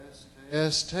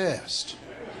Test.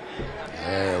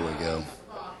 There we go.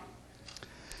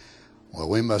 Well,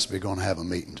 we must be going to have a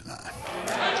meeting tonight.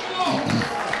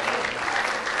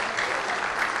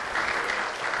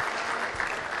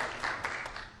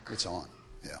 It's on.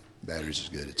 Yeah, batteries is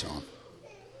good. It's on.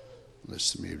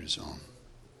 Let's the mute is on.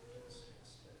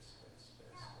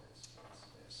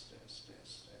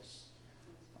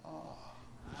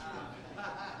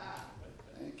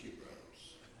 Thank you,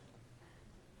 brothers.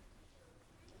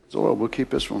 So Lord, we'll keep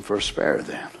this one for a spare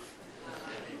then.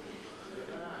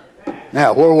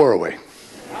 Now, where were we?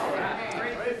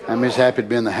 I'm just happy to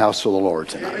be in the house of the Lord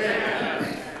tonight.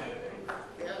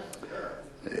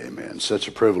 Amen. Such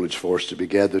a privilege for us to be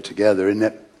gathered together, isn't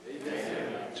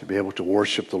it? To be able to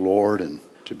worship the Lord and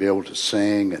to be able to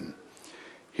sing and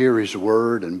hear His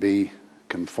Word and be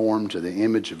conformed to the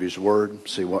image of His Word,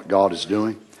 see what God is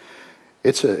doing.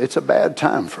 It's a bad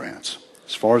time, friends,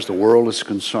 as far as the world is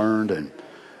concerned and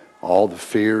all the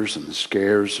fears and the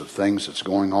scares of things that's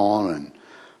going on, and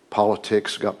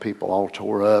politics got people all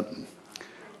tore up, and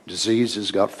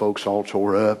diseases got folks all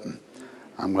tore up. And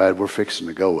I'm glad we're fixing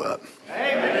to go up.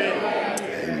 Amen.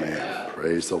 Amen.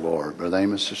 Praise the Lord. Brother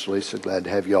Amos, Sister Lisa, glad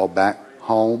to have you all back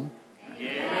home. God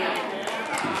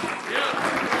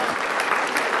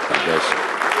bless you.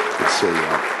 Good to see you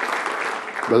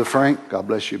all. Brother Frank, God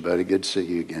bless you, buddy. Good to see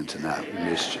you again tonight. We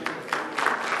missed you.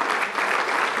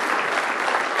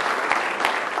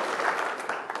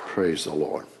 Praise the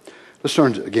Lord. Let's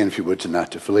turn again, if you would,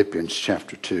 tonight to Philippians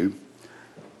chapter 2.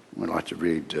 We'd like to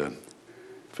read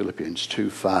Philippians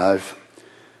 2:5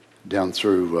 down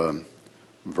through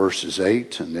verses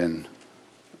 8, and then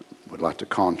we'd like to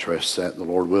contrast that, the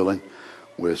Lord willing,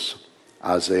 with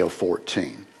Isaiah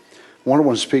 14. I want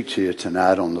to speak to you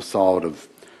tonight on the thought of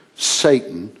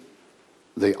Satan,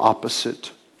 the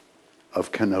opposite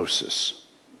of kenosis.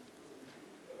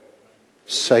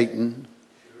 Satan,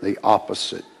 the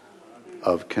opposite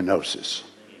of kenosis.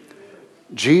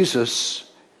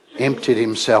 Jesus emptied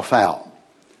himself out,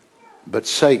 but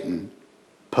Satan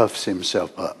puffs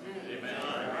himself up.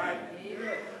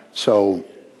 So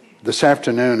this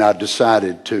afternoon I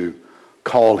decided to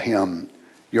call him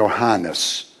Your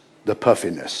Highness the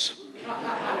Puffiness.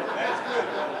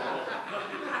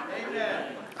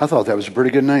 I thought that was a pretty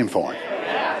good name for him.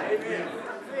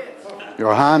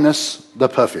 Your Highness the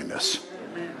Puffiness.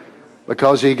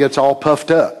 Because he gets all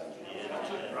puffed up.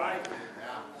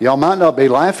 Y'all might not be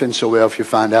laughing so well if you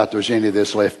find out there's any of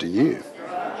this left in you.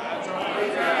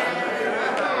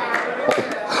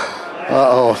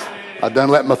 Uh-oh. I done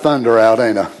let my thunder out,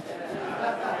 ain't I?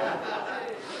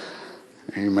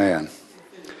 Amen.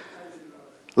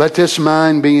 Let this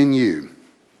mind be in you,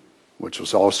 which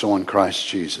was also in Christ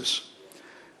Jesus,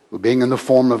 who being in the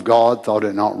form of God, thought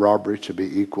it not robbery to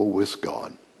be equal with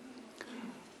God,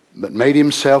 but made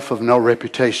himself of no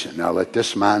reputation. Now let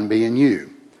this mind be in you.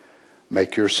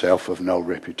 Make yourself of no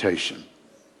reputation.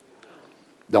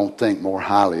 Don't think more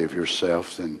highly of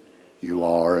yourself than you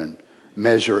are, and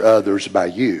measure others by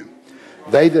you.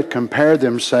 They that compare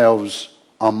themselves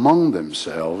among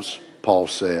themselves, Paul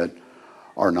said,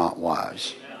 are not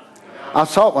wise. I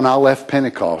thought when I left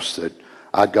Pentecost that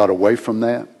I got away from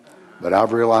that, but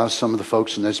I've realized some of the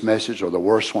folks in this message are the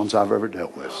worst ones I've ever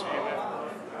dealt with.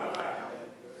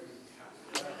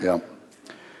 Yeah.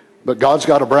 But God's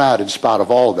got a bride in spite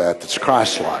of all that that's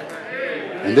Christ-like.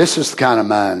 And this is the kind of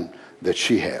mind that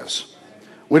she has.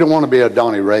 We don't want to be a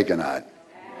Donnie Reaganite.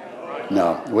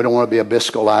 No, we don't want to be a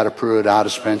Biscoelite, a Pruittite, a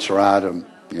Spencerite,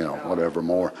 whatever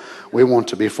more. We want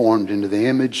to be formed into the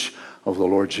image of the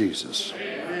Lord Jesus,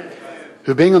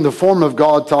 who being in the form of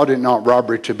God thought it not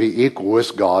robbery to be equal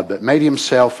with God, but made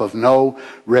himself of no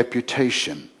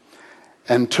reputation,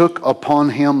 and took upon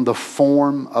him the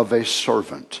form of a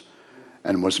servant,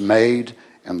 and was made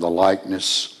in the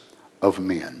likeness of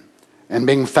men. And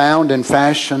being found in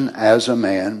fashion as a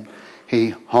man,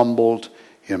 he humbled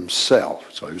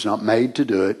himself. So he was not made to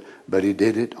do it, but he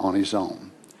did it on his own.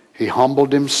 He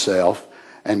humbled himself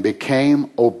and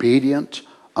became obedient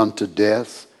unto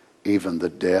death, even the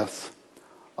death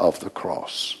of the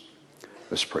cross.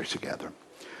 Let's pray together.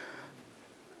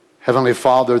 Heavenly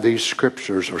Father, these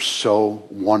scriptures are so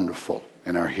wonderful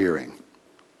in our hearing.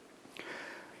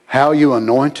 How you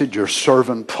anointed your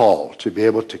servant Paul to be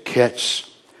able to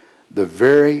catch the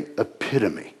very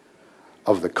epitome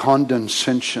of the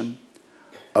condescension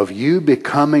of you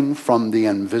becoming from the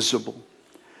invisible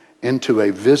into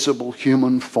a visible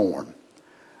human form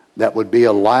that would be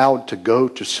allowed to go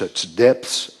to such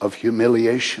depths of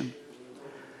humiliation.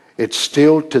 It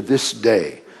still to this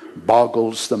day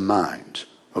boggles the mind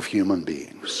of human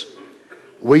beings.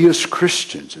 We as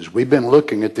Christians, as we've been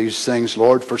looking at these things,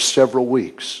 Lord, for several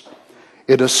weeks,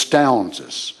 It astounds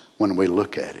us when we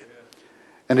look at it.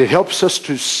 And it helps us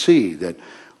to see that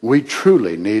we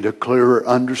truly need a clearer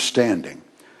understanding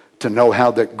to know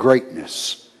how that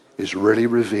greatness is really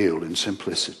revealed in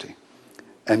simplicity.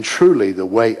 And truly the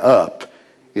way up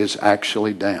is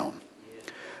actually down.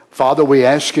 Father, we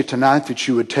ask you tonight that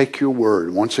you would take your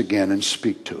word once again and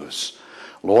speak to us.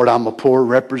 Lord, I'm a poor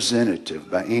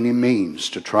representative by any means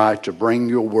to try to bring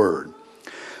your word.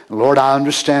 Lord, I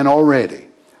understand already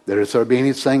that if there be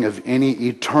anything of any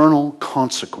eternal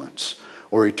consequence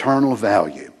or eternal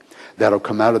value that'll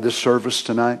come out of this service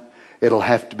tonight, it'll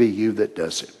have to be you that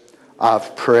does it.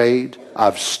 I've prayed,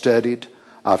 I've studied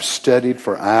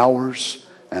for hours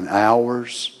and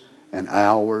hours and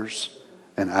hours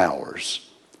and hours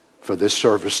for this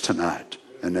service tonight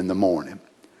and in the morning.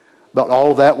 But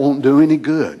all that won't do any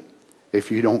good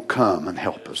if you don't come and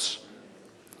help us.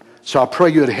 So I pray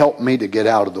you would help me to get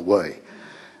out of the way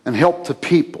and help the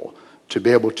people to be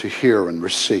able to hear and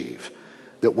receive.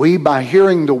 That we, by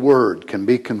hearing the word, can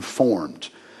be conformed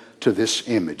to this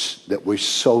image that we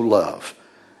so love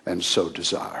and so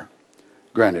desire.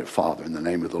 Grant it, Father, in the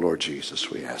name of the Lord Jesus,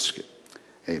 we ask it.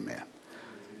 Amen.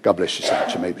 God bless you,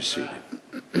 saints. You may be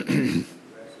seated.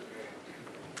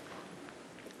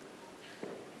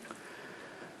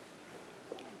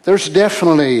 There's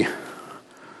definitely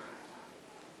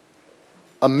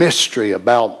a mystery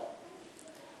about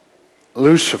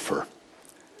Lucifer.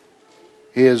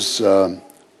 His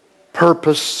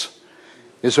purpose,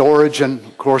 his origin,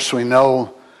 of course we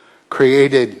know,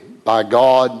 created by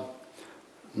God,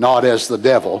 not as the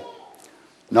devil,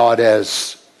 not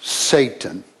as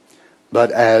Satan,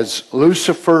 but as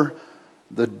Lucifer,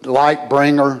 the light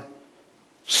bringer,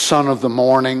 son of the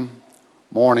morning,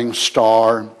 morning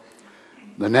star,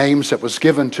 the names that was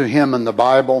given to him in the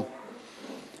Bible.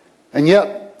 And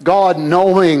yet God,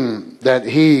 knowing that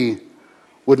he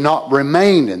would not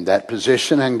remain in that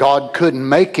position, and God couldn't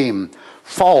make him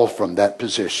fall from that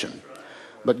position,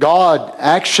 but God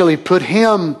actually put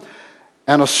him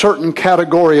and a certain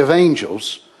category of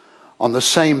angels on the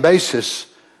same basis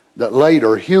that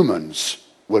later humans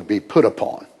would be put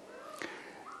upon.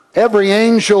 Every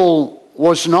angel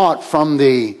was not from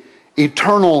the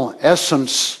eternal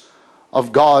essence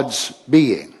of God's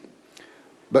being,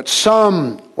 but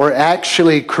some were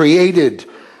actually created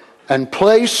and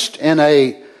placed in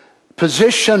a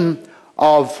position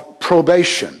of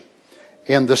probation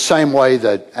in the same way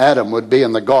that Adam would be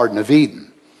in the Garden of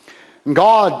Eden. And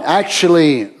God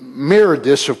actually mirrored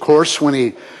this, of course, when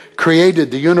he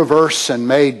created the universe and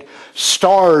made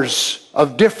stars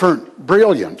of different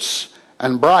brilliance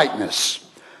and brightness.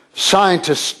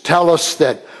 Scientists tell us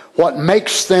that what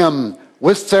makes them,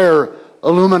 with their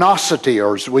luminosity,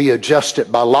 or as we adjust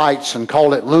it by lights and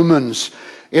call it lumens,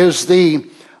 is the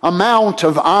amount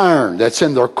of iron that's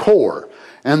in their core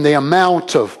and the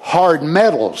amount of hard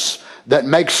metals that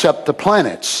makes up the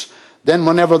planets. Then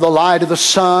whenever the light of the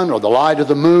sun or the light of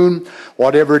the moon,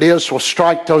 whatever it is, will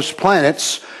strike those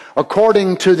planets,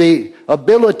 according to the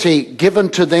ability given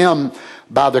to them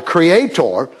by the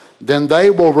Creator, then they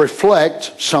will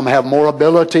reflect. Some have more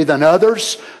ability than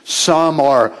others. Some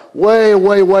are way,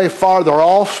 way, way farther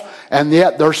off, and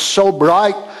yet they're so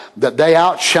bright that they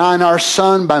outshine our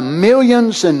sun by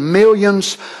millions and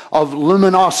millions of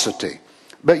luminosity.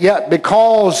 But yet,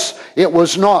 because it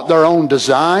was not their own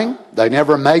design, they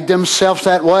never made themselves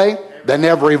that way, they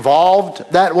never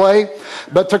evolved that way,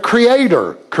 but the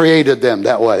Creator created them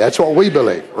that way. That's what we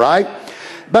believe, right?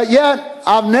 But yet,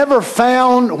 I've never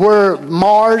found where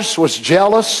Mars was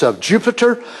jealous of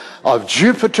Jupiter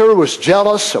was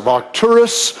jealous of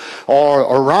Arcturus or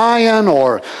Orion,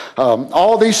 or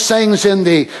all these things in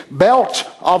the belt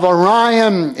of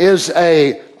Orion is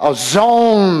a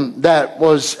zone that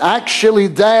was actually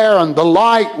there, and the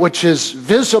light which is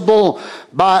visible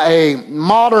by a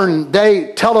modern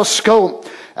day telescope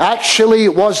actually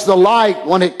was the light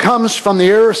when it comes from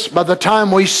the earth by the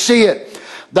time we see it.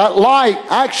 That light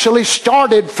actually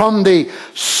started from the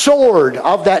sword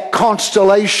of that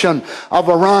constellation of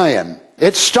Orion.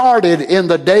 It started in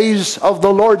the days of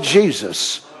the Lord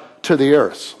Jesus to the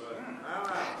earth.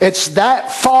 It's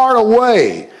that far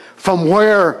away from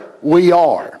where we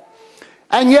are.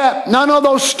 And yet, none of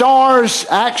those stars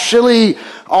actually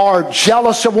are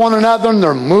jealous of one another, and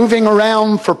they're moving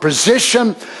around for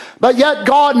position. But yet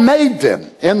God made them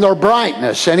in their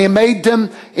brightness, and He made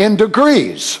them in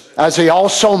degrees, as He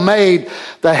also made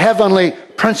the heavenly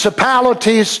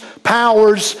principalities,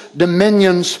 powers,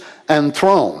 dominions, and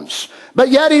thrones. But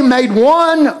yet He made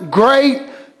one great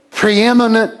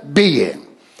preeminent being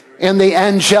in the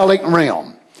angelic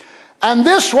realm. And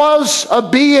this was a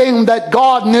being that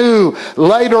God knew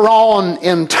later on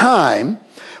in time,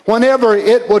 whenever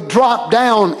it would drop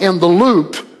down in the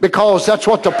loop, because that's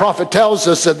what the prophet tells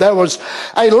us, that there was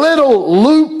a little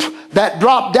loop that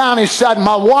dropped down. He said,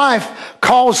 my wife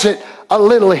calls it a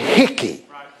little hickey.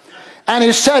 And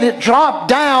he said it dropped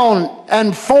down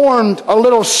and formed a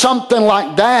little something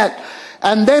like that.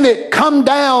 And then it come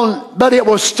down, but it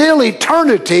was still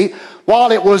eternity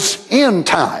while it was in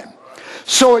time.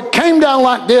 So it came down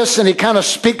like this, and he kind of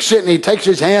speaks it, and he takes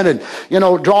his hand and,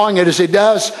 drawing it as he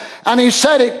does. And he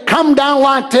said it come down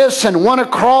like this and went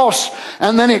across,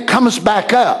 and then it comes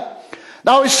back up.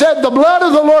 Now he said the blood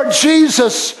of the Lord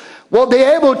Jesus will be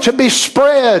able to be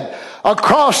spread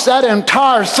across that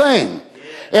entire thing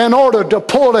in order to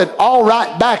pull it all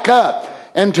right back up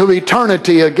into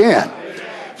eternity again.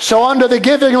 So under the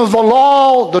giving of the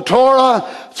law, the Torah,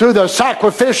 through the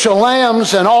sacrificial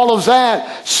lambs and all of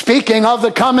that, speaking of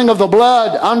the coming of the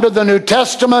blood under the New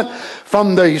Testament,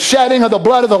 from the shedding of the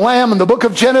blood of the Lamb in the book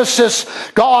of Genesis,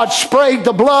 God sprayed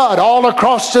the blood all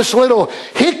across this little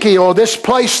hickey, or this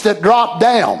place that dropped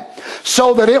down,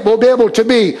 so that it will be able to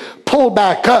be pulled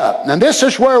back up. And this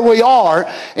is where we are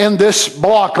in this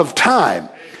block of time.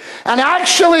 And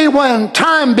actually, when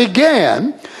time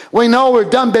began, we know we've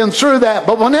been through that,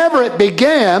 but whenever it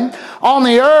began on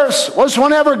the earth was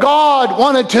whenever God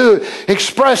wanted to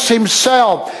express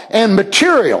himself in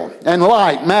material and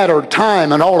light, matter,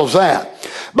 time, and all of that.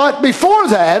 But before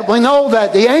that, we know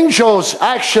that the angels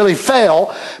actually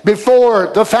fell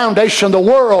before the foundation of the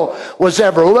world was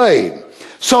ever laid.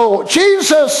 So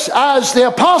Jesus, as the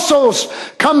apostles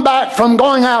come back from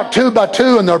going out 2 by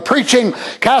 2, and they're preaching,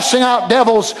 casting out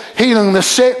devils, healing the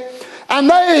sick, and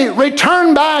they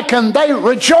returned back and they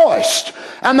rejoiced.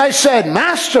 And they said,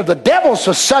 Master, the devils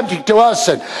are subject to us,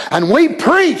 and we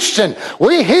preached, and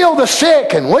we healed the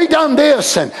sick, and we done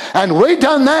this, and we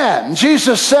done that. And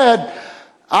Jesus said,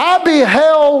 I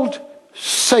beheld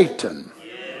Satan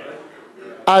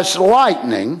as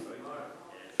lightning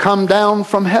come down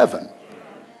from heaven.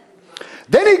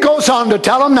 Then he goes on to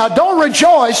tell them, now don't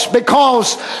rejoice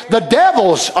because the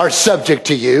devils are subject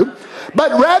to you,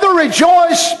 but rather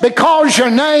rejoice because your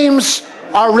names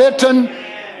are written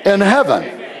in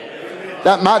heaven.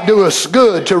 That might do us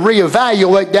good to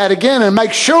reevaluate that again and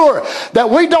make sure that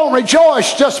we don't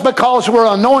rejoice just because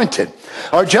we're anointed,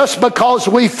 or just because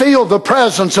we feel the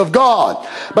presence of God,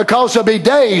 because there'll be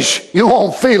days you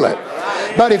won't feel it.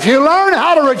 But if you learn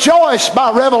how to rejoice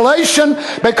by revelation,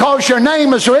 because your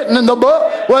name is written in the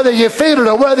book, whether you feel it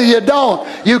or whether you don't,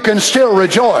 you can still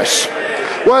rejoice.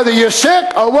 Whether you're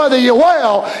sick or whether you're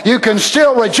well, you can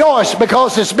still rejoice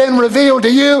because it's been revealed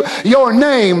to you. Your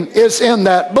name is in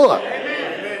that book.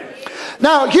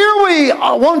 Now, here we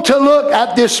want to look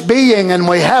at this being, and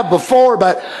we have before,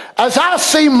 but as I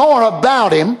see more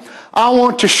about him, I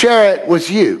want to share it with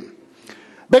you.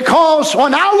 Because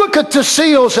when I look at the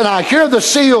seals and I hear the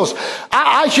seals,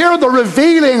 I hear the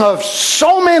revealing of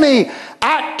so many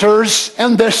actors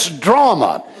in this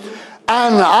drama.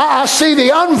 And I see the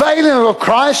unveiling of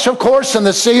Christ, of course, in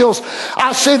the seals.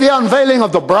 I see the unveiling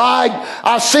of the bride.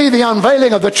 I see the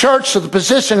unveiling of the church, of the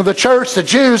position of the church, the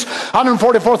Jews,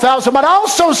 144,000. But I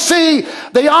also see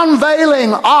the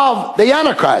unveiling of the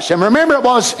Antichrist. And remember, it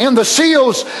was in the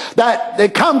seals that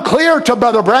it come clear to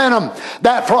Brother Branham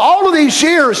that for all of these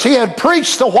years he had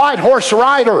preached the white horse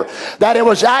rider, that it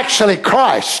was actually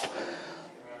Christ.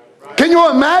 Can you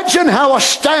imagine how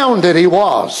astounded he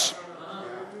was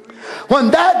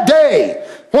when that day,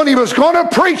 when he was going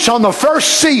to preach on the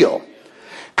first seal,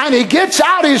 and he gets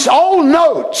out his old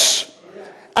notes,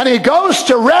 and he goes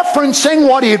to referencing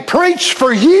what he had preached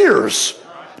for years,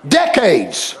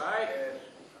 decades.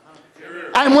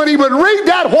 And when he would read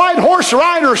that white horse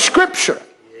rider scripture,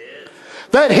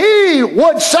 that he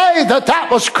would say that that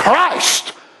was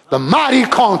Christ, the mighty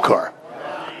conqueror.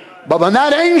 But when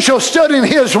that angel stood in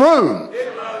his room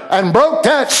and broke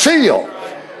that seal,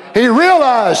 he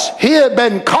realized he had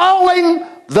been calling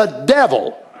the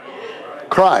devil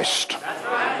Christ.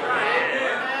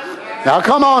 Now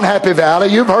come on, Happy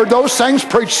Valley. You've heard those things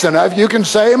preached enough. You can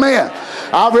say amen.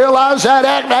 I realize that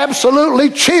act absolutely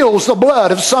chills the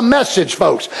blood of some message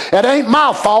folks. It ain't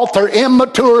my fault. They're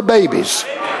immature babies.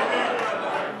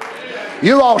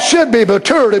 You all should be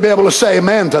mature to be able to say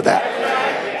amen to that.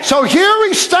 So here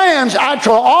he stands after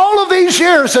all of these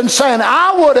years and saying,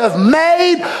 I would have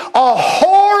made a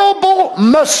horrible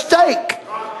mistake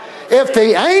if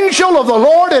the angel of the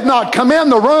Lord had not come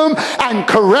in the room and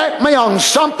correct me on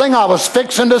something I was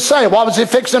fixing to say. What was he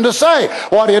fixing to say?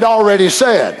 What he had already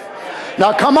said.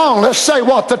 Now come on, let's say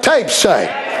what the tapes say.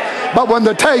 But when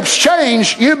the tapes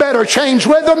change, you better change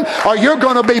with them or you're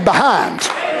going to be behind.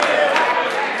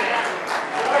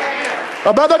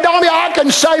 Well, Brother Donnie, I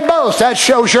can say both. That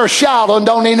shows you're shallow and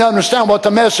don't even understand what the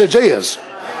message is.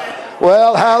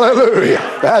 Well,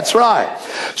 hallelujah. That's right.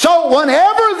 So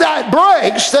whenever that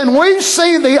breaks, then we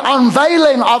see the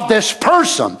unveiling of this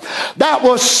person that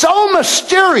was so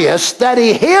mysterious that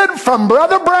he hid from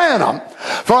Brother Branham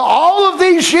for all of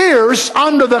these years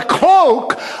under the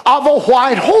cloak of a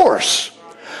white horse.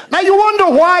 Now you wonder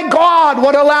why God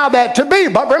would allow that to be.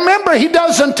 But remember, he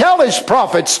doesn't tell his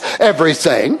prophets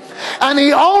everything. And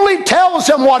he only tells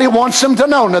them what he wants them to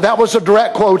know. Now that was a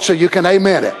direct quote, so you can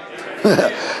amen it.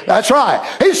 That's right.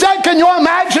 He said, can you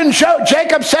imagine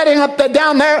Jacob sitting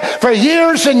down there for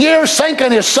years and years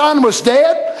thinking his son was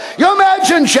dead? You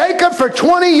imagine Jacob for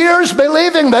 20 years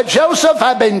believing that Joseph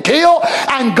had been killed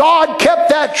and God kept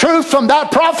that truth from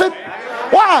that prophet?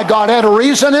 Why? God had a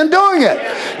reason in doing it.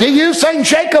 Do you think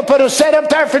Jacob would have sat up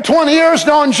there for 20 years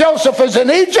knowing Joseph was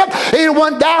in Egypt? He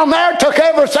went down there, took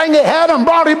everything he had and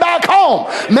brought him back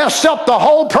home. Messed up the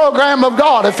whole program of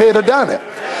God if he'd have done it.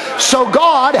 So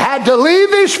God had to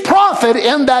leave his prophet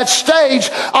in that stage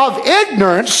of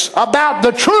ignorance about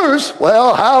the truth.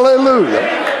 Well,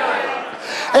 hallelujah.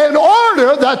 In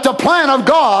order that the plan of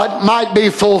God might be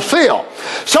fulfilled.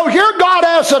 So here God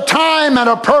has a time and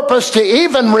a purpose to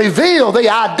even reveal the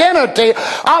identity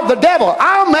of the devil.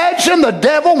 I imagine the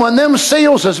devil, when them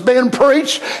seals is being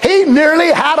preached, he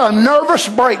nearly had a nervous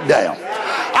breakdown.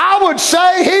 I would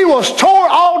say he was tore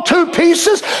all to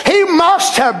pieces. He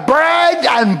must have bragged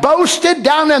and boasted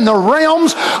down in the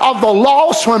realms of the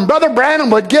lost when Brother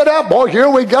Branham would get up. Boy, here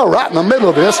we go, right in the middle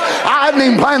of this. I hadn't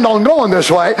even planned on going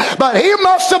this way. But he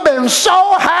must have been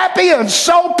so happy and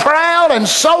so proud and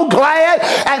so glad.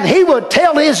 And he would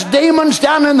tell his demons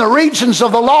down in the regions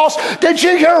of the lost, did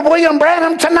you hear William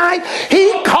Branham tonight?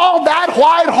 He called that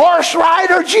white horse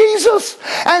rider Jesus.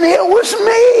 And it was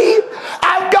me.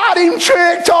 I've got him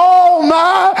tricked. Oh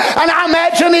my. And I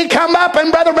imagine he come up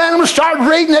and Brother Branham started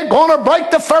reading it, going to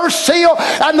break the first seal.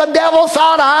 And the devil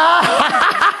thought,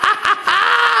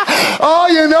 oh,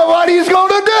 you know what he's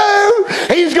going to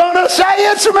do? He's going to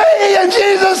say it's me. And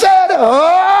Jesus said,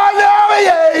 oh, no, he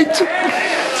ain't.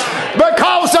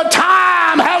 Because the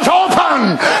time has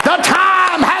opened. The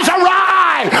time has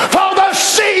arrived for the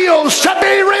seals to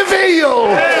be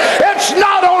revealed. It's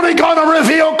not only going to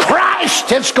reveal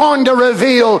Christ, it's going to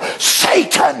reveal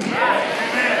Satan.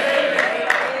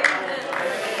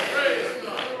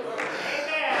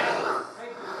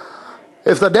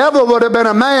 If the devil would have been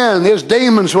a man, his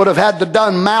demons would have had to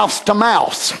done mouth to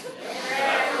mouth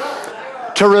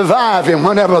to revive him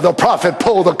whenever the prophet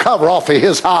pulled the cover off of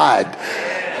his hide.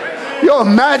 You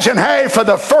imagine, hey, for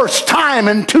the first time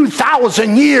in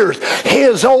 2,000 years,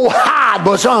 his old hide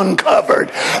was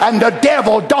uncovered. And the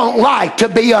devil don't like to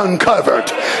be uncovered.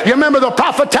 You remember the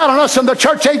prophet telling us in the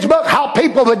church age book how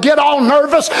people would get all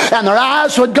nervous and their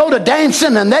eyes would go to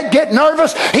dancing and they'd get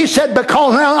nervous. He said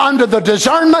because now under the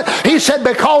discernment, he said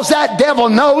because that devil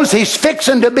knows he's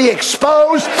fixing to be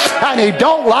exposed and he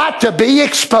don't like to be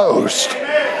exposed.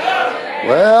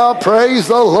 Well, praise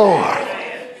the Lord.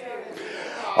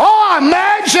 Oh,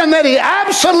 imagine that he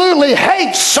absolutely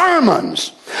hates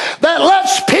sermons that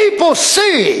lets people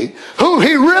see who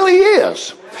he really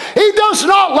is. He does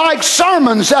not like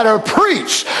sermons that are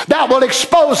preached that will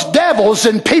expose devils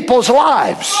in people's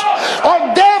lives,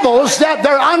 or devils that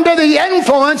they're under the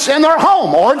influence in their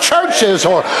home or churches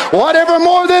or whatever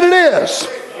more that it is.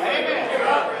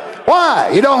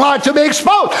 Why? He don't like to be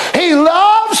exposed. He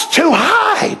loves to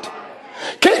hide.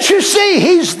 Can't you see?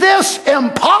 He's this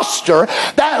imposter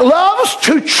that loves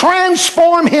to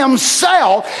transform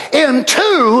himself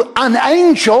into an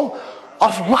angel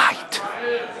of light.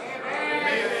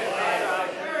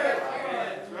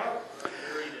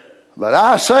 But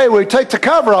I say we take the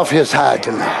cover off his hide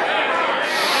tonight.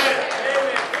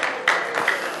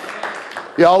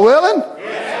 Y'all willing?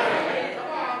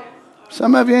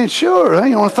 Some of you ain't sure. Huh?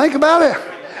 You want to think about it?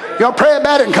 Y'all pray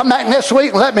about it and come back next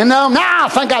week and let me know. Nah, I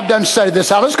think I've done studied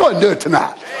this out. Let's go ahead and do it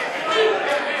tonight.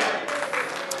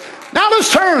 Now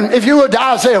let's turn, if you would, to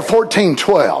Isaiah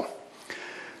 14:12.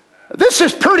 This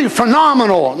is pretty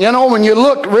phenomenal, you know, when you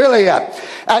look really at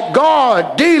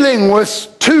God dealing with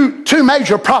two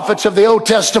major prophets of the Old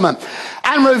Testament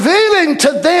and revealing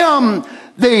to them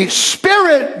the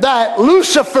spirit that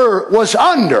Lucifer was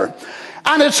under.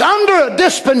 And it's under a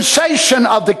dispensation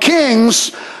of the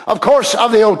kings, of course,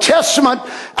 of the Old Testament.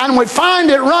 And we find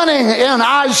it running in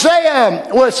Isaiah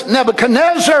with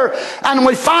Nebuchadnezzar. And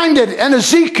we find it in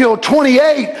Ezekiel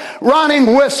 28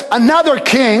 running with another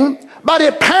king but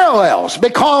it parallels,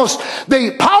 because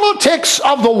the politics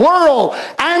of the world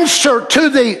answer to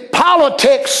the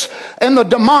politics in the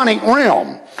demonic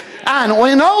realm. And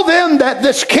we know then that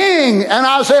this king in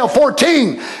Isaiah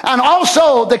 14, and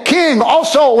also the king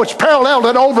also, which paralleled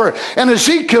it over in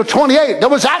Ezekiel 28, there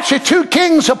was actually two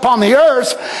kings upon the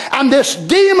earth, and this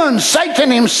demon, Satan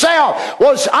himself,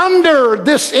 was under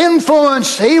this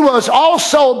influence. He was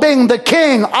also being the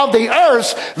king of the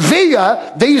earth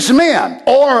via these men,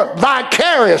 or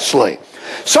vicariously.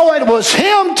 So it was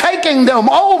him taking them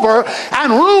over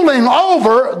and ruling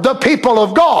over the people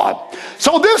of God.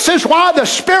 So this is why the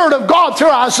Spirit of God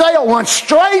through Isaiah went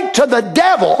straight to the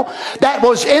devil that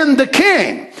was in the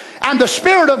king. And the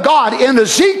Spirit of God in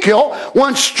Ezekiel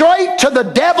went straight to the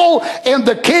devil in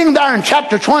the king there in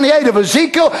chapter 28 of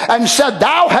Ezekiel and said,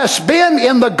 "Thou hast been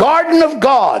in the garden of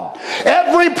God.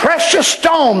 Every precious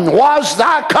stone was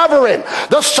thy covering.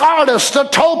 The sardis, the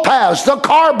topaz, the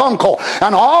carbuncle,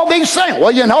 and all these things."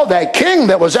 Well, you know, that king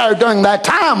that was there during that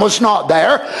time was not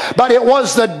there, but it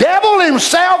was the devil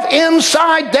himself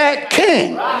inside that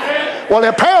king. Well,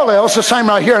 it parallels the same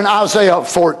right here in Isaiah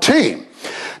 14.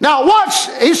 Now watch,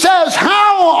 he says,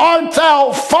 "How art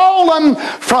thou fallen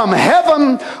from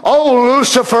heaven, O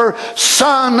Lucifer,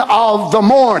 son of the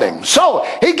morning?" So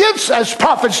he gets, as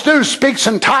prophets do, speaks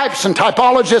in types and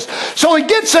typologists. So he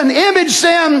gets an image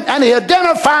then, and he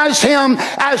identifies him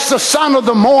as the son of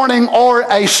the morning, or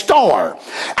a star.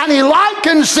 And he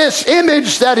likens this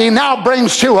image that he now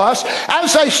brings to us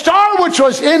as a star which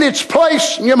was in its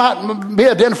place. You might be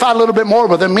identified a little bit more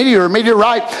with a meteor,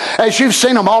 meteorite, as you've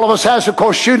seen them. All of us has, of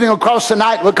course, shooting across the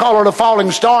night. We call it a falling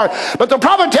star. But the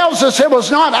prophet tells us it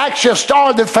was not actually a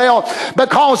star that fell,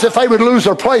 because if they would lose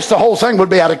their place, the whole thing would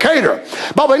be out of cater.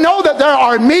 But we know that there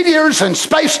are meteors and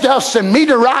space dust and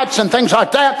meteorites and things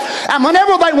like that. And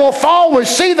whenever they will fall, we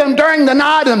see them during the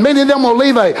night, and many of them will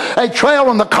leave a trail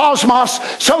in the cosmos.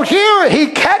 So here he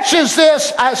catches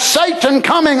this as Satan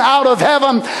coming out of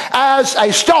heaven as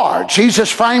a star. Jesus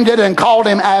framed it and called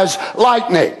him as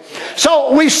lightning.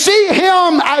 So we see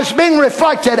him as being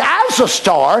reflected as a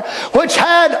star, which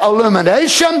had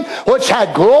illumination, which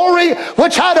had glory,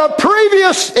 which had a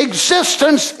previous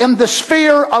existence in the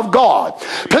sphere of God,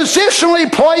 positionally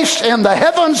placed in the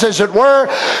heavens, as it were,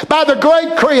 by the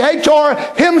great Creator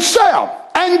himself,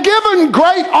 and given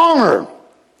great honor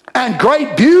and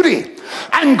great beauty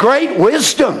and great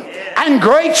wisdom and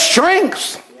great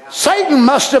strength. Satan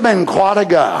must have been quite a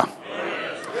guy.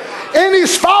 In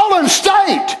his fallen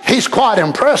state, he's quite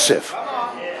impressive.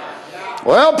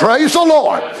 Well, praise the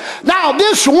Lord. Now,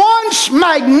 this once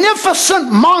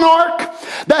magnificent monarch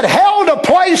that held a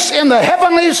place in the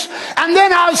heavenlies, and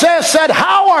then Isaiah said,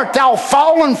 "How art thou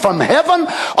fallen from heaven,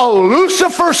 O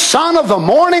Lucifer, son of the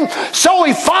morning?" So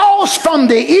he falls from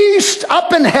the east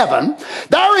up in heaven.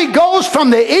 There he goes from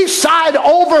the east side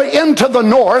over into the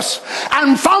north,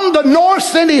 and from the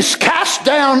north then he's cast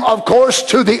down, of course,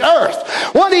 to the earth.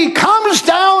 When he comes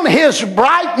down, his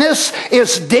brightness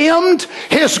is dimmed,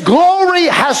 his glory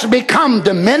has become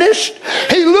diminished.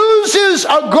 He loses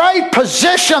a great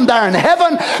position there in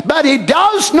heaven, but he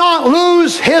does not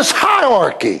lose his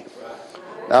hierarchy.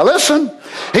 Now listen,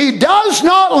 he does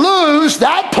not lose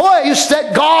that place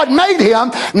that God made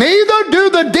him. Neither do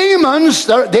the demons,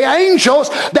 the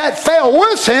angels that fell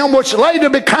with him, which later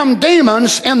become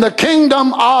demons in the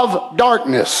kingdom of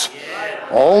darkness.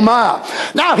 Oh my.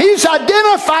 Now he's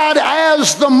identified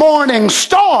as the morning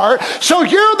star. So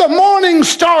here the morning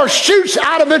star shoots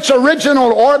out of its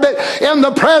original orbit in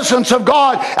the presence of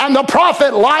God. And the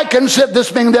prophet likens it,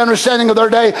 this being the understanding of their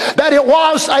day, that it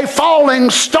was a falling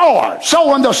star. So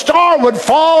when the star would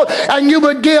fall and you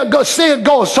would see it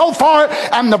go so far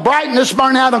and the brightness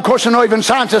burn out. Of course, I know even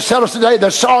scientists tell us today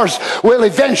that stars will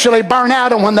eventually burn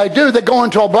out. And when they do, they go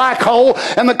into a black hole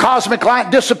and the cosmic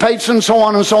light dissipates and so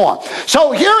on and so on. So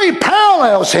here he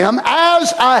parallels him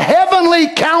as a heavenly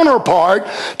counterpart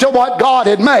to what God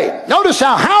had made. Notice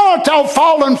how art thou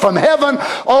fallen from heaven,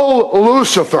 O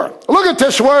Lucifer? Look at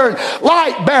this word,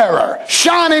 light bearer,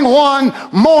 shining one,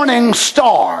 morning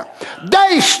star,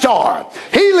 day star,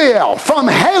 Heliel, from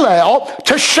Halel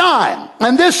to shine.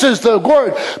 And this is the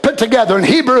word put together in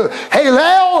Hebrew,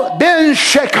 Halel ben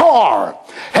Shekar.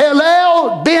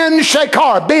 Halel ben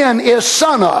Shekar. Ben is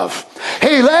son of.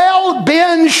 Halel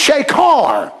ben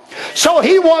Shekar. So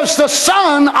he was the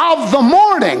son of the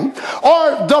morning,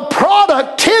 or the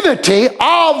productivity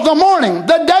of the morning,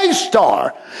 the day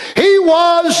star. He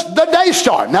was the day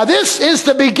star. Now this is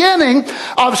the beginning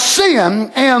of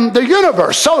sin in the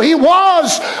universe. So he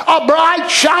was a bright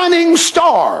shining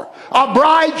star, a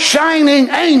bright shining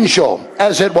angel,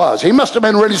 as it was. He must have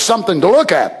been really something to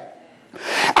look at.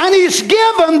 And he's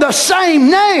given the same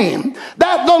name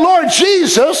that the Lord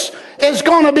Jesus is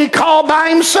going to be called by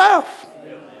himself.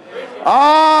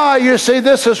 Ah, you see,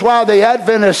 this is why the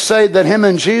Adventists say that him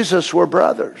and Jesus were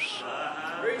brothers.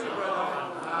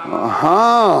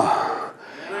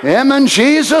 Him and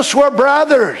Jesus were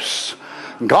brothers.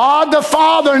 God the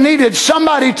Father needed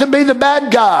somebody to be the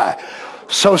bad guy,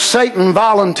 so Satan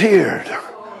volunteered.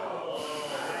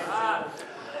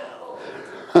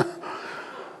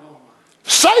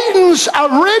 Satan's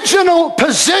original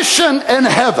position in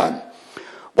heaven.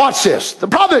 Watch this.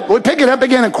 We pick it up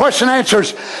again in question and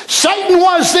answers. Satan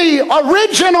was the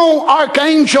original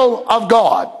archangel of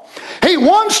God. He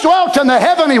once dwelt in the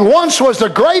heaven. He once was the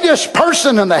greatest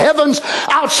person in the heavens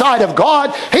outside of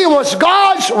God. He was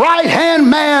God's right-hand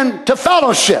man to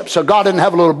fellowship. So God didn't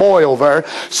have a little boy over there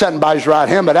sitting by his right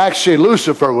hand, but actually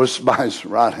Lucifer was by his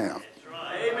right hand.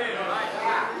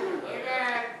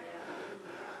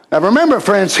 Now remember,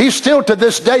 friends, he still to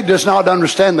this day does not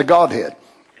understand the Godhead.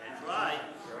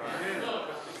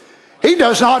 He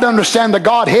does not understand the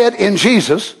Godhead in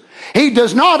Jesus. He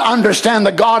does not understand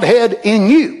the Godhead in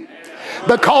you,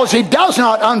 because he does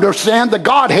not understand the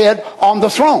Godhead on the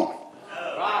throne.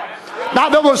 Now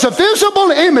there was a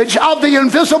visible image of the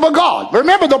invisible God.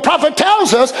 Remember, the prophet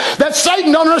tells us that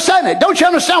Satan don't understand it. Don't you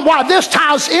understand why this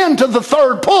ties into the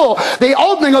third pull, the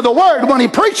opening of the word? When he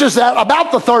preaches that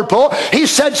about the third pull, he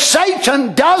said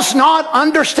Satan does not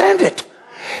understand it.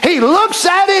 He looks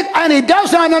at it and he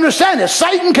does not understand it.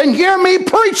 Satan can hear me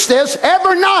preach this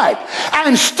every night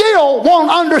and still won't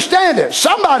understand it.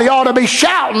 Somebody ought to be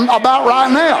shouting about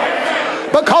right now.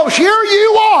 Because here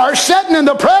you are sitting in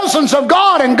the presence of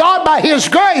God, and God by his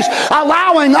grace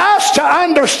allowing us to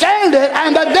understand it,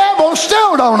 and the devil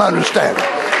still don't understand it.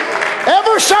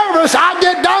 Every service I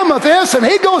get done with this, and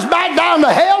he goes back down to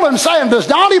hell and saying, does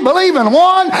Donnie believe in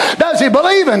one? Does he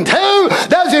believe in two?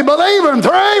 Does he believe in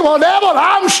three? Well, devil,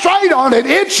 I'm straight on it.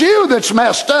 It's you that's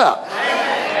messed up.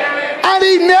 And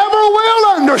he never will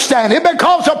understand it,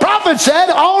 because the prophet said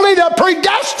only the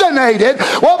predestinated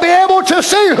will be able to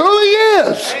see who he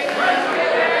is.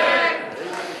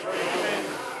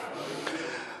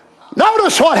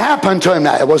 Notice what happened to him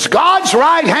now. It was God's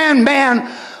right-hand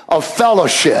man of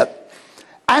fellowship.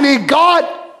 And he got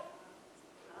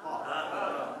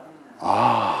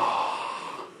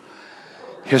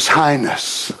His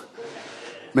Highness,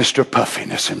 Mr.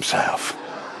 Puffiness himself.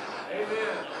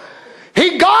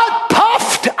 He got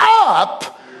puffed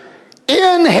up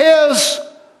in his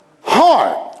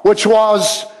heart, which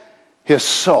was his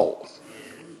soul.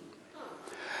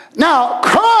 Now,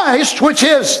 Christ, which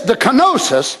is the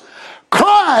kenosis,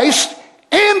 Christ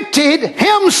emptied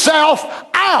himself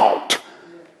out.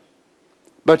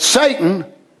 But Satan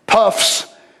puffs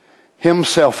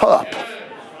himself up.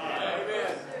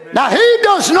 Now, he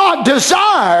does not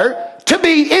desire to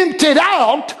be emptied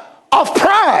out of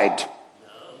pride,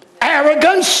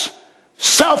 arrogance,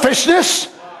 selfishness,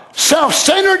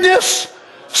 self-centeredness,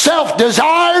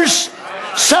 self-desires,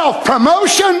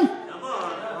 self-promotion.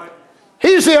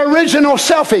 He's the original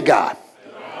selfie guy.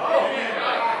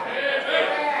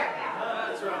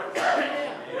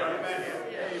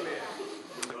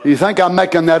 You think I'm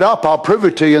making that up? I'll prove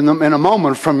it to you in a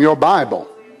moment from your Bible.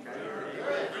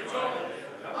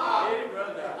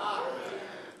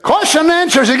 Question and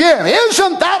answers again.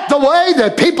 Isn't that the way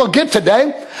that people get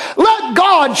today? Let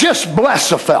God just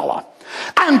bless a fella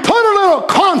and put a little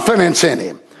confidence in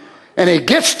him, and he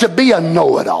gets to be a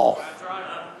know-it-all.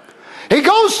 He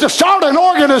goes to start an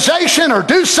organization or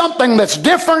do something that's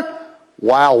different.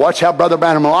 Wow, watch how Brother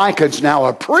Branham Lincoln's now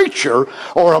a preacher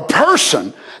or a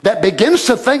person that begins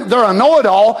to think they're a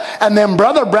know-it-all, and then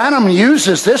Brother Branham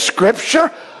uses this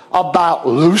scripture about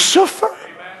Lucifer.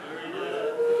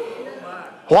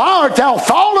 Why art thou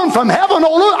fallen from heaven,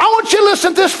 O Lucifer? I want you to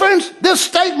listen to this, friends. This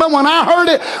statement, when I heard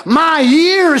it my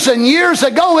years and years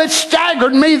ago, it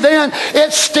staggered me then.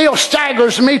 It still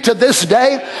staggers me to this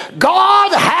day.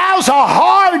 God has a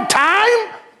hard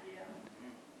time.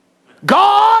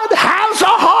 God has a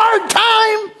hard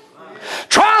time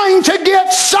trying to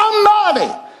get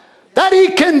somebody that he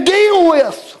can deal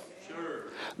with,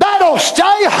 that'll stay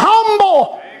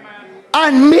humble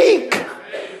and meek.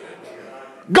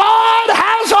 God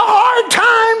has a hard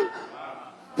time,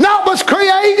 not with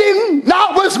creating,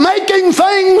 not with making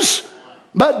things,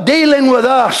 but dealing with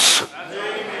us.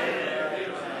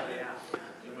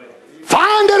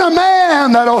 Finding a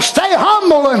man that'll stay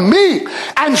humble and meek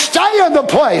and stay in the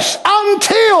place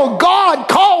until God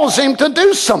calls him to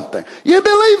do something. You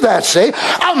believe that, see?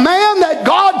 A man that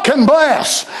God can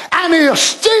bless, and he'll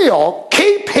still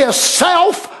keep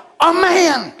himself a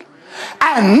man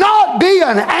and not be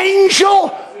an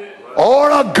angel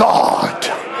or a God.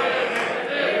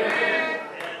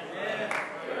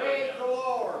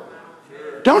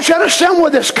 Don't you understand where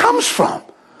this comes from?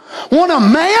 When a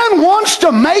man wants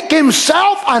to make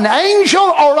himself an angel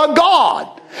or a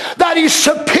God, that he's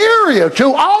superior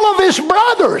to all of his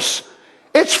brothers,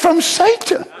 it's from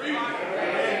Satan.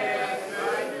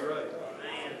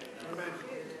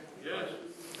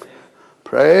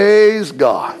 Praise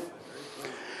God.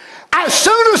 As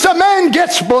soon as a man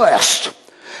gets blessed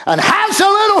and has a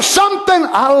little something,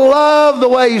 I love the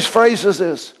way he phrases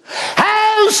this,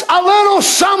 has a little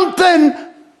something,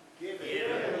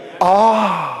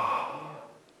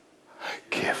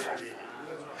 given.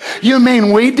 You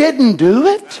mean we didn't do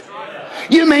it?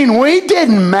 You mean we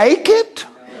didn't make it?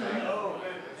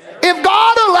 If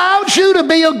God allowed you to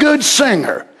be a good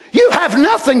singer, you have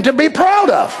nothing to be proud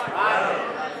of.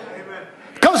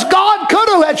 Because God could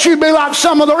have let you be like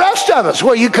some of the rest of us,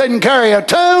 where you couldn't carry a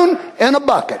tune in a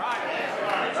bucket.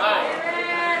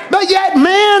 But yet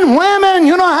men, women,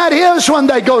 you know how it is when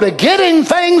they go to getting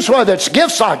things, whether it's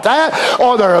gifts like that,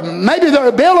 or maybe their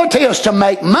ability is to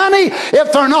make money.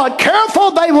 If they're not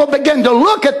careful, they will begin to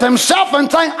look at themselves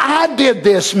and think, I did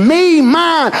this, me,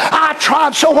 mine, I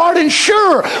tried so hard. And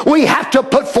sure, we have to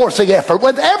put forth the effort.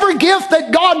 With every gift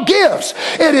that God gives,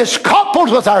 it is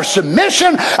coupled with our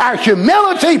submission, our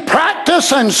humility,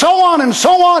 practice, and so on and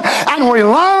so on. And we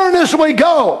learn as we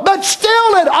go. But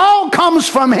still, it all comes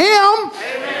from Him.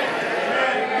 Amen.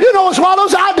 You know as well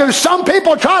as I do, some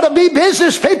people try to be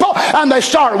business people and they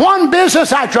start one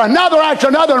business after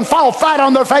another and fall flat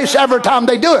on their face every time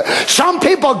they do it. Some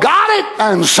people got it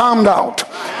and some don't.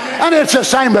 And it's the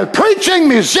same with preaching,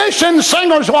 musicians,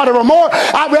 singers, whatever more.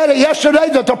 I read it yesterday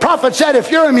that the prophet said,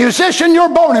 if you're a musician, you're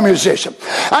born a musician.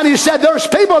 And he said there's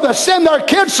people that send their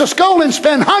kids to school and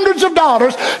spend hundreds of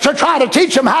dollars to try to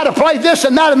teach them how to play this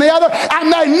and that and the other,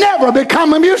 and they never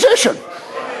become a musician.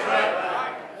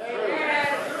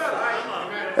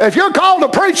 If you're called to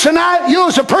preach tonight, you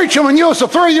was a preacher when you was a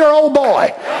 3-year-old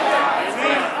boy.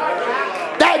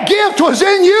 That gift was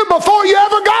in you before you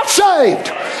ever got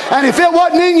saved. And if it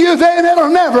wasn't in you then,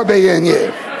 it'll never be in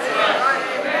you.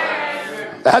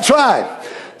 That's right.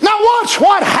 Now watch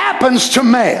what happens to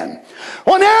man.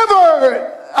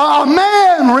 Whenever a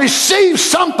man receives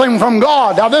something from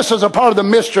God, now this is a part of the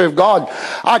mystery of God.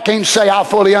 I can't say I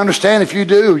fully understand. If you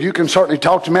do, you can certainly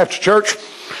talk to me after church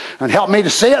and help me to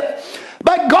see it.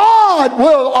 But God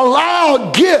will allow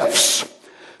gifts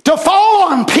to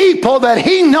fall on people that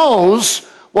He knows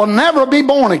will never be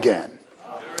born again.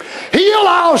 He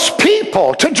allows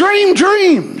people to dream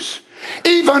dreams,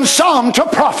 even some to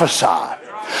prophesy,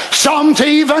 some to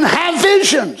even have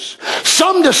visions,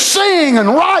 some to sing and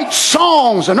write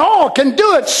songs, and all can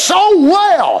do it so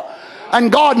well.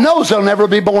 And God knows they'll never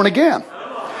be born again.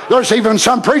 There's even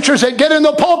some preachers that get in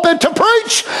the pulpit to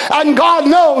preach, and God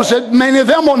knows that many of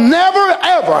them will never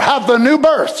ever have the new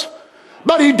birth.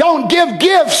 But He don't give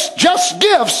gifts, just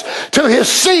gifts, to His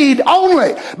seed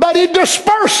only. But He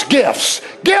disperses gifts,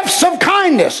 gifts of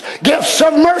kindness, gifts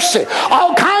of mercy,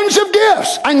 all kinds of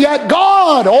gifts. And yet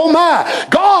God, oh my,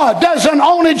 God doesn't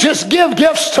only just give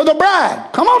gifts to the bride.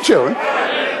 Come on, children.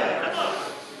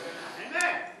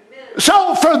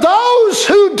 So for those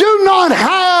who do not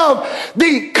have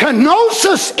the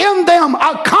kenosis in them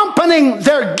accompanying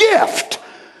their gift,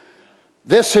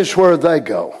 this is where they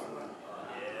go.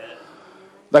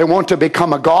 They want to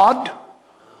become a god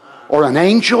or an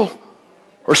angel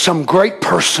or some great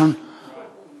person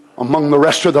among the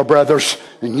rest of their brothers,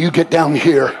 and you get down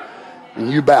here and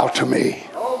you bow to me.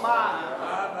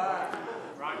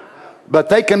 But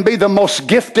they can be the most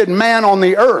gifted man on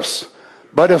the earth.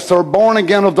 But if they're born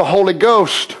again of the Holy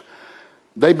Ghost,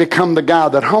 they become the guy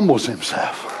that humbles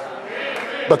himself.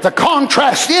 But the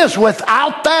contrast is,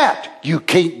 without that, you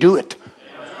can't do it.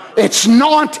 It's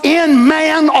not in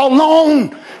man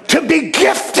alone to be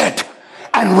gifted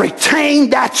and retain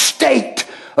that state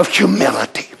of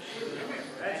humility.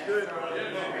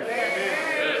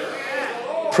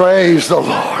 Praise the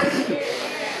Lord.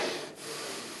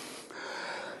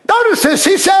 Notice this,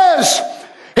 he says,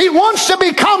 he wants to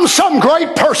become some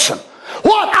great person.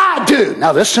 What I do.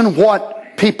 Now listen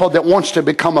what people that wants to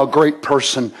become a great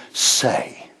person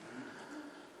say.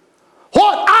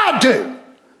 What I do.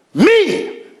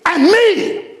 Me and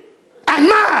mine.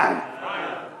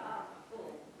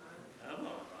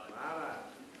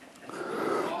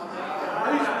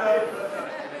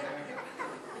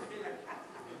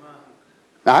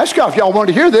 Now I asked y'all if y'all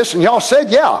wanted to hear this, and y'all said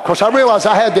yeah. Of course I realized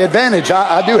I had the advantage.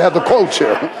 I do have the quotes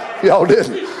here. Y'all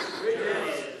didn't.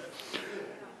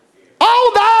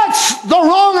 Oh, that's the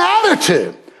wrong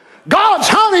attitude. God's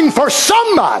hunting for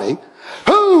somebody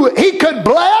who He could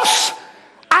bless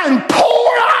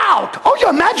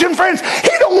imagine, friends, He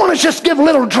don't want us just give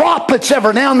little droplets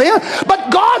every now and then,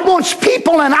 but God wants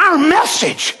people in our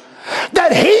message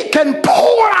that He can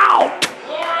pour out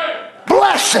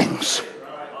blessings.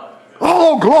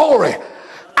 Oh, glory.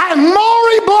 And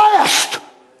more He blessed,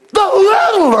 the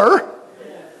littler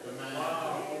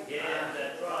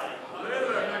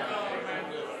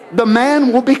the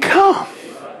man will become.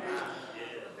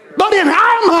 But in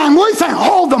our mind, we think,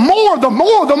 oh, the more,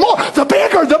 the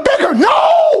bigger.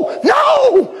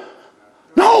 No.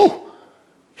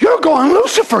 You're going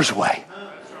Lucifer's way.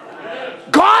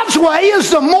 God's way is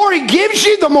the more He gives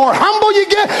you, the more humble you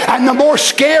get, and the more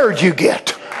scared you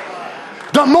get.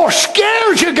 The more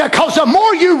scared you get, because the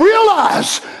more you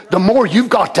realize, the more you've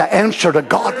got to answer to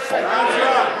God for.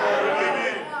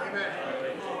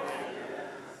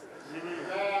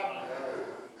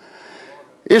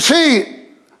 You see,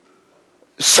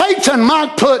 Satan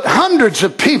might put hundreds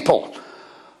of people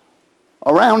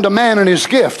around a man and his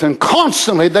gift, and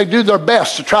constantly they do their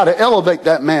best to try to elevate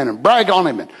that man and brag on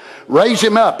him and raise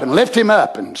him up and lift him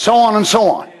up and so on and so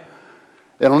on.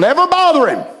 It'll never bother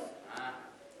him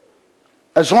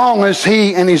as long as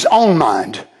he in his own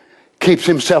mind keeps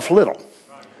himself little.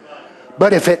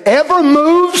 But if it ever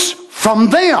moves from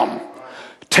them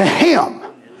to him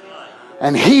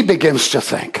and he begins to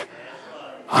think,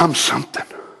 I'm something,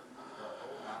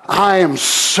 I am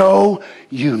so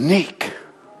unique.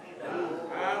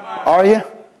 Are you?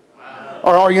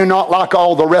 Or are you not like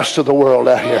all the rest of the world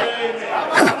out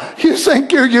here? You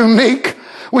think you're unique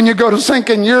when you go to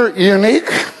thinking you're unique?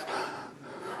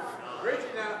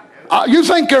 You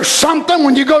think you're something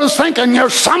when you go to thinking you're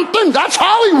something? That's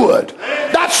Hollywood.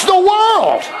 That's the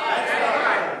world.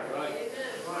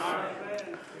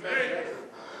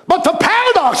 But the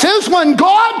paradox is when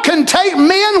God can take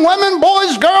men, women,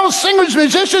 boys, girls, singers,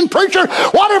 musicians, preachers,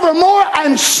 whatever more,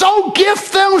 and so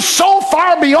gift them so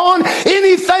far beyond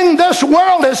anything this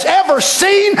world has ever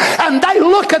seen, and they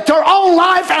look at their own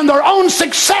life and their own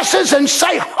successes and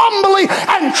say humbly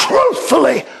and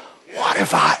truthfully, what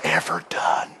have I ever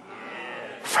done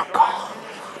for God?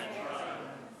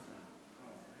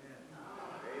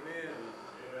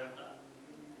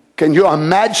 Can you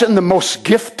imagine the most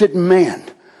gifted man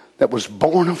that was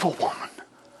born of a woman,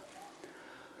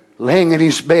 laying in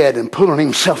his bed and pulling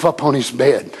himself up on his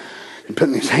bed and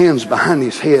putting his hands behind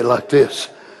his head like this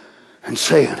and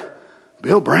saying,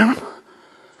 Bill Branham,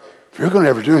 if you're going to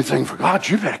ever do anything for God,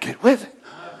 you better get with it.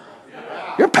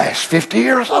 You're past 50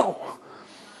 years old.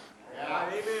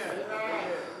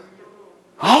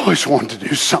 I always wanted to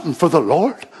do something for the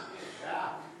Lord.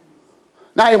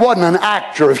 Now, he wasn't an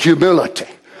actor of humility.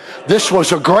 This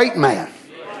was a great man.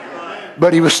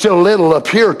 But he was still little up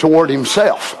here toward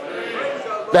himself.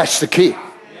 That's the key.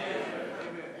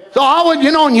 So I would,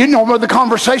 and you know where the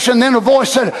conversation, then a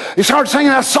voice said, he started singing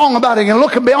that song about it and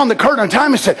looking beyond the curtain of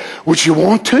time. He said, would you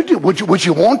want to? Would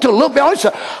you want to look beyond? He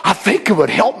said, I think it would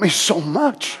help me so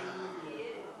much.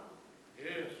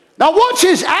 Now, what's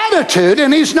his attitude?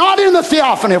 And he's not in the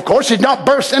theophany, of course. He's not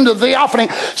burst into the theophany.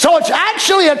 So it's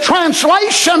actually a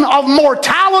translation of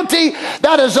mortality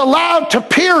that is allowed to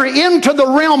peer into the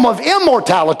realm of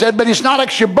immortality, but he's not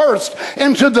actually burst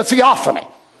into the theophany.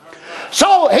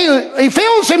 So he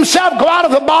feels himself go out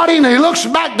of the body, and he looks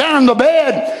back down the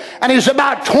bed, and he's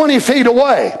about 20 feet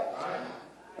away.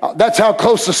 That's how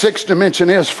close the sixth dimension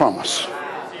is from us.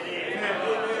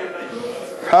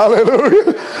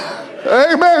 Hallelujah.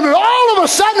 Amen. And all of a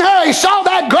sudden here he saw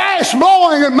that grass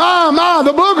blowing, and my,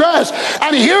 the bluegrass.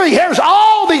 And here he hears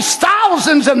all these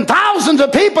thousands and thousands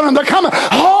of people, and they're coming.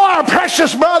 Oh, our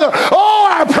precious brother. Oh,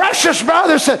 our precious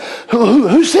brother. Said,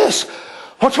 who's this?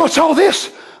 What's all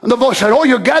this? And the voice said, oh,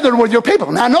 you're gathered with your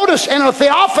people. Now notice, in a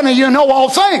theophany you know all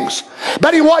things.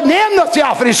 But he wasn't in the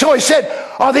theophany, so he said,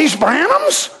 are these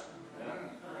Branhams?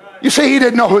 You see, he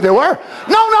didn't know who they were.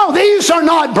 No, these are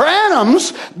not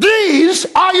Branhams. These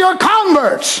are your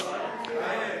converts.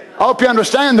 I hope you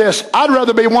understand this. I'd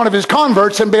rather be one of his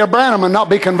converts than be a Branham and not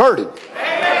be converted.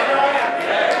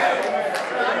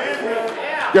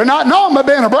 You're not known by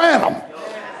being a Branham.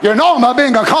 You're known by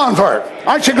being a convert.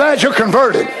 Aren't you glad you're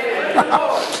converted?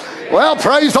 Well,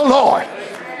 praise the Lord.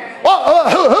 Well,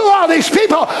 who are these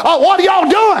people? What are y'all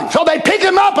doing? So they pick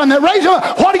him up and they raise him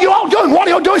up. What are you all doing? What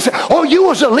are y'all doing? He said, oh, you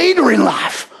was a leader in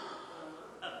life.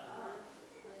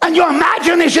 And you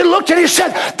imagine as you looked at it, he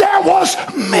said, there was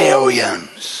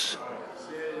millions.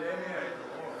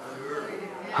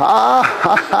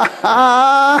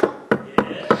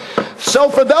 So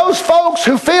for those folks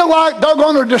who feel like they're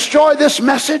going to destroy this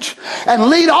message and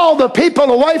lead all the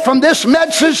people away from this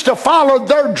message to follow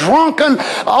their drunken,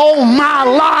 oh my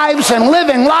lives and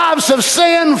living lives of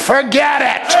sin, forget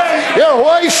it. You're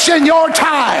wasting your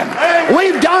time.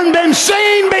 We've done been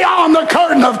seen beyond the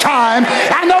curtain of time,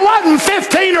 and there wasn't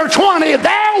 15 or 20.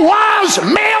 There was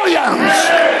millions.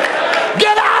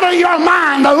 Get out of your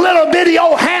mind a little bitty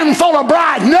old handful of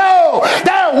bride. No,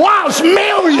 there was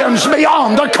millions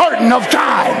beyond the curtain of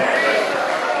time.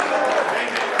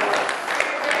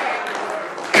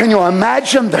 Can you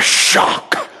imagine the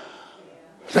shock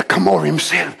that come over him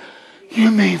saying, you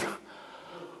mean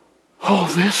all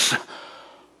this?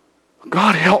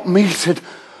 God help me. He said,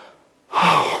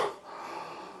 oh.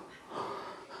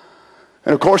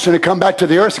 And of course, when he come back to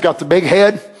the earth, he got the big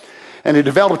head, and he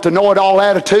developed a know-it-all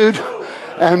attitude,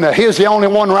 and he was the only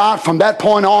one right from that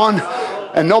point on,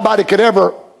 and nobody could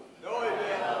ever.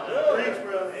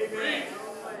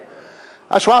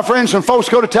 That's why, friends, when folks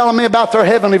go to telling me about their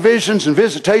heavenly visions and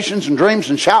visitations and dreams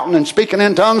and shouting and speaking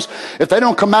in tongues, if they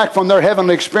don't come back from their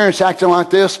heavenly experience acting like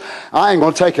this, I ain't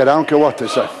going to take it. I don't care what they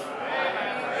say.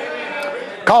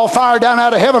 Call fire down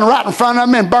out of heaven right in front of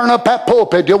them and burn up that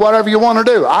pulpit. Do whatever you want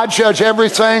to do. I judge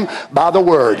everything by the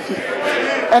Word.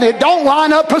 And it don't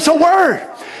line up with the Word.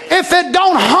 If it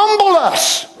don't humble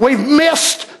us, we've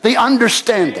missed the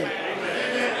understanding.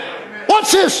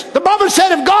 What's this? The Bible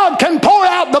said if God can pour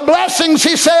out the blessings,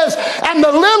 he says, and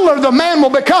the littler the man will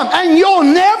become. And you'll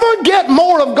never get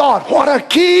more of God. What a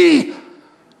key.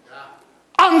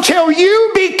 Until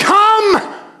you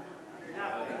become.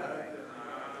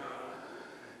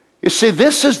 You see,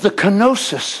 this is the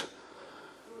kenosis.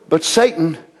 But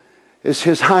Satan is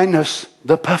his highness,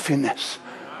 the puffiness.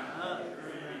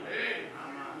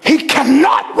 He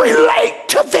cannot relate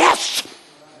to this.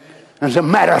 As a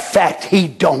matter of fact, he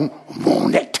don't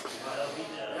want it.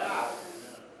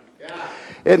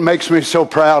 It makes me so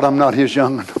proud I'm not his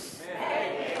young'un.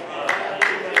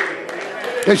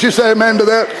 Can you say amen to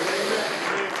that?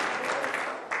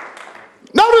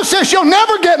 Notice this, you'll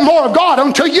never get more of God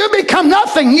until you become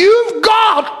nothing. You've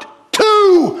got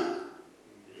to.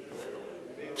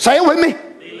 Say it with me.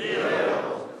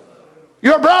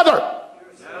 Your brother,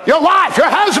 your wife, your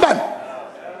husband.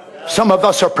 Some of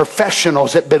us are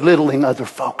professionals at belittling other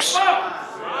folks.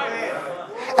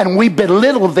 And we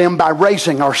belittle them by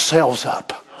raising ourselves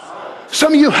up.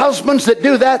 Some of you husbands that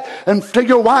do that and to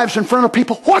your wives in front of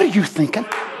people, what are you thinking?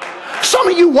 Some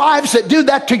of you wives that do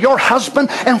that to your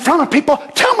husband in front of people,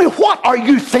 tell me, what are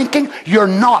you thinking? You're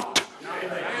not.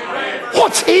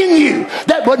 What's in you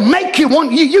that would make you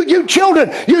want, you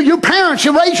children, you parents,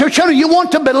 you raise your children, you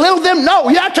want to belittle them? No,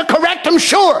 you have to correct them,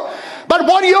 sure. But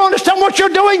what do you understand what you're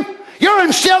doing? You're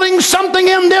instilling something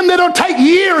in them that'll take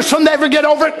years for them to ever get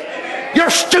over it.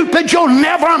 You're stupid. You'll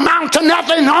never amount to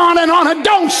nothing, on and on. And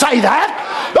don't say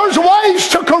that. There's ways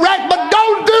to correct, but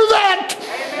don't do that.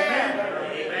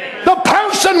 The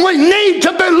person we need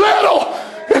to belittle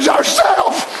is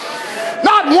ourselves.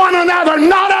 Not one another,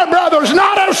 not our brothers,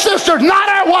 not our sisters, not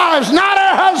our wives, not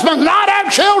our husbands, not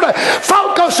our children.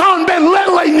 Focus on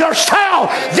belittling yourself.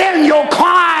 Then you'll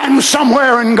climb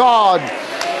somewhere in God.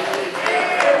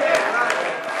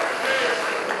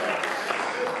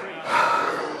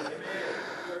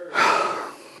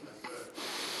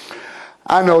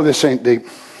 I know this ain't deep.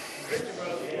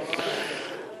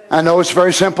 I know it's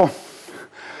very simple.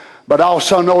 But I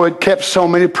also know it kept so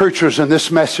many preachers in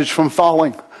this message from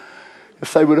falling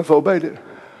if they would have obeyed it.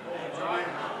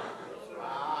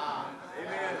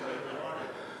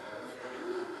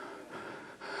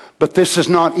 But this is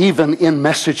not even in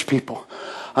message people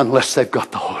unless they've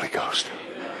got the Holy Ghost.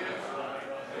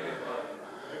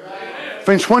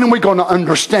 Friends, when are we going to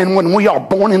understand when we are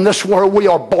born in this world, we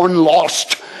are born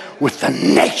lost with the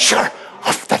nature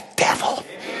of the devil.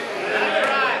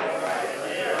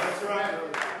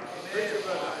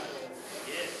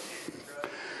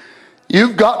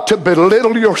 You've got to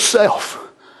belittle yourself.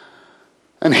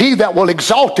 And he that will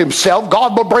exalt himself,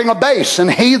 God will bring a base. And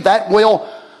he that will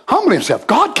humble himself,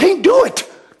 God can't do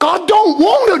it. God don't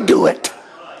want to do it.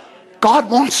 God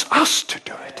wants us to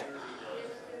do it.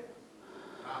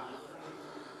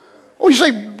 Well, you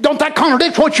say, don't that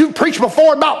contradict what you preached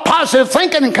before about positive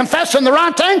thinking and confessing the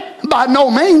right thing? By no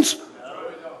means.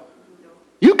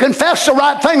 You confess the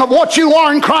right thing of what you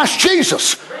are in Christ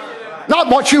Jesus, not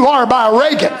what you are by a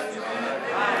Reagan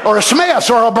or a Smith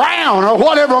or a Brown or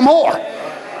whatever more.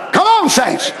 Come on,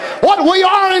 saints. What we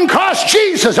are in Christ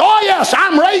Jesus. Oh, yes,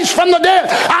 I'm raised from the dead.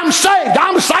 I'm saved.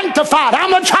 I'm sanctified.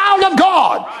 I'm a child of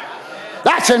God.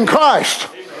 That's in Christ.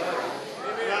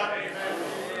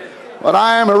 But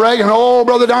I am a Reagan. Oh,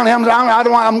 Brother Donnie,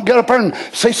 I'm get up there and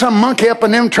see some monkey up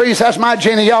in them trees. That's my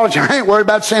genealogy. I ain't worried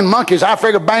about seeing monkeys. I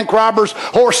figure bank robbers,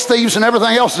 horse thieves, and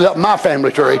everything else is up in my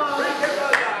family tree.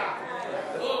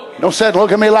 Don't sit and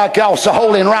look at me like y'all so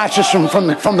holy and righteous from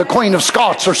the Queen of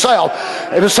Scots herself.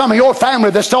 It was some of your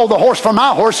family that stole the horse from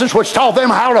my horses, which taught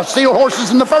them how to steal horses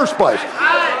in the first place.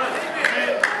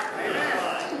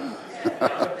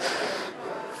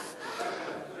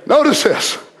 Notice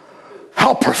this.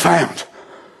 How profound.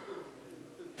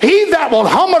 He that will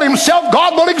humble himself,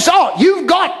 God will exalt. You've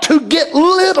got to get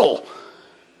little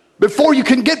before you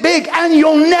can get big. And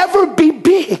you'll never be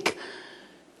big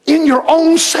in your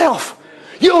own self.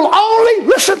 You'll only,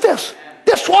 listen to this.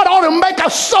 This is what ought to make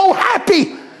us so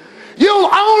happy. You'll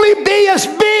only be as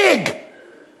big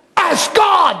as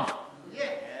God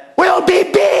will be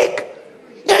big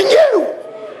in you.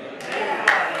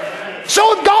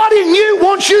 So if God in you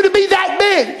wants you to be that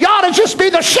big, you ought to just be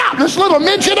the shoutingest little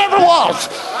midget ever was.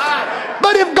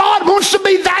 But if God wants to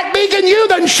be that big in you,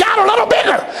 then shout a little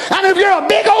bigger. And if you're a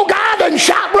big old guy, then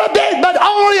shout real big. But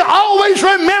always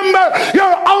remember,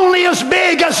 you're only as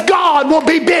big as God will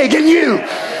be big in you.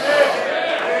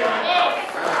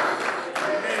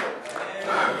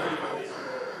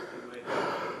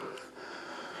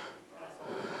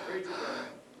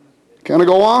 Can I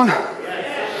go on?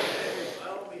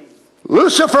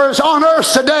 Lucifer is on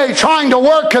earth today trying to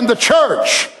work in the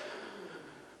church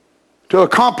to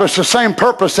accomplish the same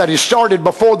purpose that he started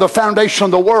before the foundation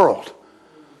of the world.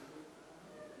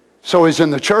 So he's in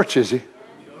the church, is he?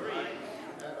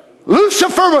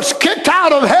 Lucifer was kicked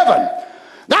out of heaven.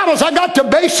 Now, as I got to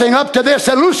basing up to this,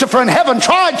 that Lucifer in heaven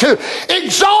tried to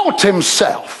exalt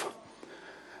himself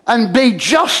and be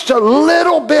just a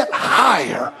little bit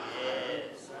higher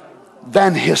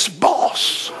than his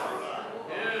boss.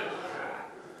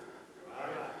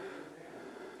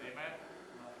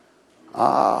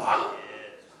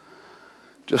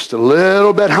 Just a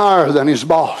little bit higher than his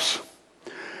boss.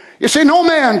 You see, no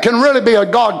man can really be a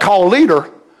God-called leader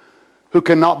who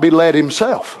cannot be led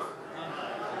himself.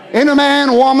 Any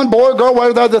man, woman, boy, girl,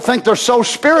 whether they think they're so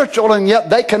spiritual and yet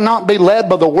they cannot be led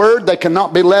by the word, they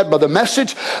cannot be led by the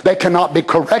message, they cannot be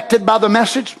corrected by the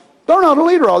message. They're not a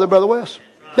leader, are they, Brother West?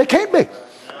 They can't be.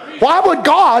 Why would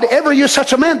God ever use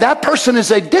such a man? That person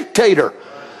is a dictator,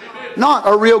 not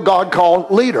a real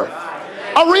God-called leader.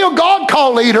 A real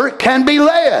God-called leader can be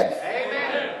led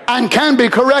and can be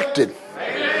corrected.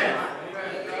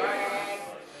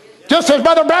 Just as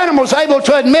Brother Branham was able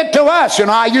to admit to us,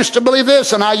 I used to believe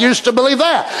this and I used to believe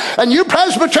that. And you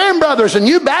Presbyterian brothers and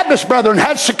you Baptist brethren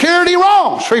had security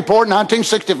wrong. Shreveport,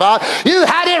 1965. You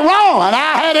had it wrong and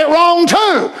I had it wrong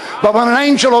too. But when an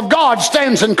angel of God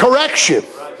stands and corrects you,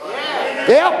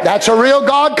 yep, that's a real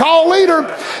God-called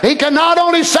leader. He can not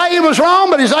only say he was wrong,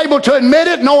 but he's able to admit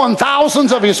it, knowing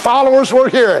thousands of his followers will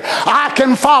hear it. I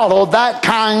can follow that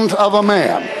kind of a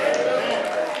man.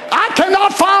 I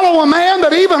cannot follow a man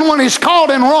that even when he's caught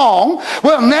in wrong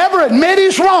will never admit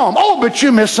he's wrong. Oh, but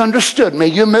you misunderstood me.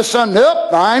 You misunderstood.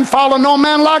 Nope, I ain't following no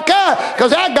man like that,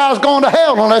 because that guy's going to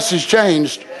hell unless he's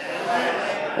changed.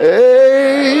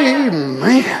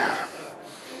 Amen.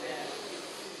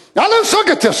 Now let's look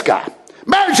at this guy.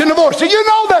 Marriage and divorce. Do you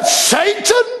know that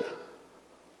Satan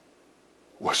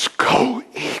was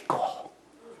co-equal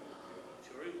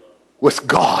with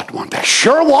God one day?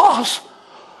 Sure was.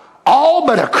 All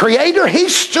but a creator. He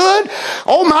stood,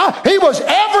 oh my, he was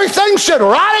everything stood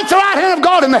right at the right hand of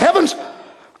God in the heavens.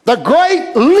 The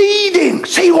great leading.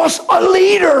 See, he was a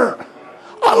leader.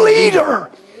 A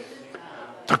leader.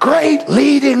 The great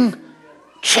leading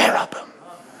cherubim.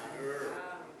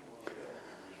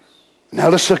 Now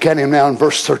let's look at him now in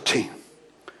verse 13.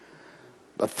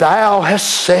 But thou hast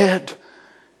said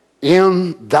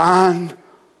in thine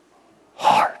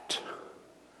heart.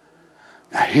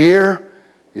 Now here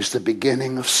is the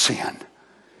beginning of sin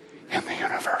in the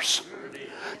universe.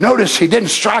 Notice he didn't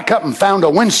strike up and found a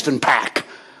Winston pack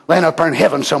laying up there in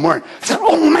heaven somewhere. He said,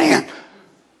 oh man,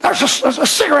 there's a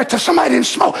cigarette that somebody didn't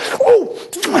smoke. Oh.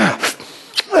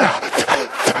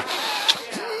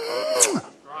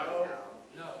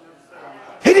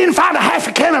 He didn't find a half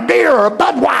a can of beer or a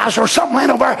Budweiser or something laying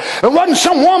over there. It wasn't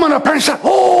some woman up there and said,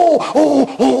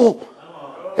 oh.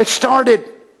 It started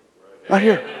right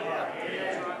here.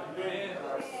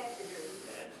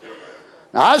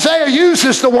 Now, Isaiah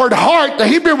uses the word heart. The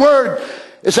Hebrew word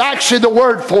is actually the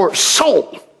word for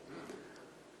soul.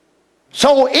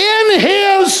 So in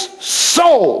his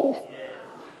soul,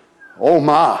 oh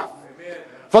my.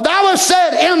 For thou hast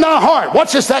said in thy heart.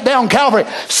 What's this that down Calvary?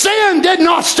 Sin did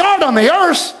not start on the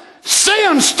earth.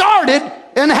 Sin started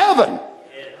in heaven.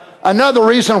 Another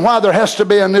reason why there has to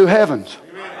be a new heavens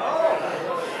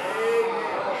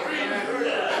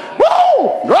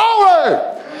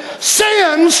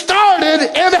started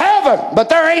in heaven, but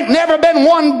there ain't never been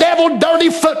one devil dirty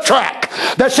foot track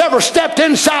that's ever stepped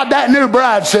inside that new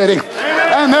bride city.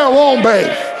 And there won't be.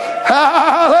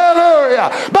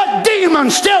 Hallelujah. But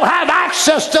demons still have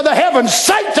access to the heavens.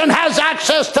 Satan has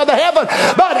access to the heaven.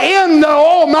 But in the,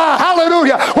 oh my,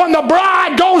 hallelujah, when the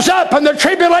bride goes up and the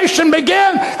tribulation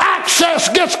begins, access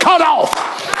gets cut off.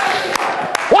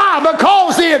 Why?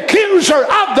 Because the accuser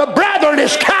of the brethren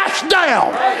is cast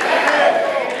down.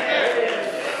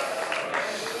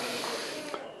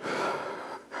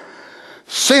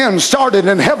 Sin started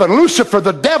in heaven. Lucifer,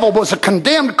 the devil, was a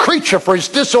condemned creature for his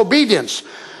disobedience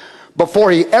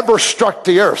before he ever struck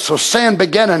the earth. So sin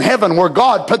began in heaven, where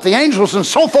God put the angels and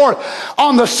so forth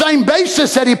on the same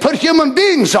basis that he put human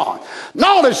beings on.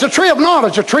 Knowledge, the tree of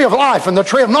knowledge, the tree of life, and the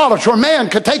tree of knowledge where man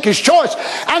could take his choice.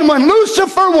 And when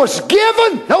Lucifer was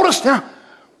given, notice now,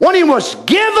 when he was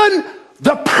given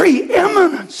the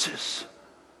preeminences,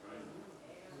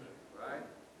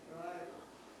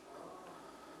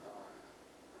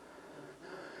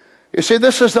 you see,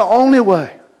 this is the only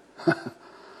way.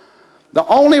 The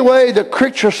only way that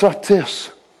creatures like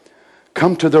this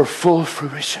come to their full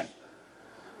fruition.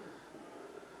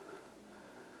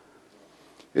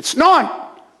 It's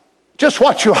not just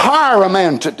what you hire a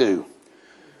man to do,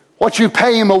 what you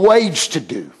pay him a wage to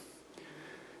do.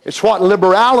 It's what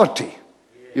liberality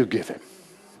you give him.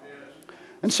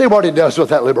 And see what he does with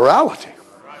that liberality.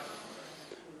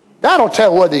 That'll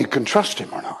tell whether you can trust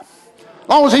him or not. As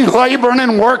long as he's laboring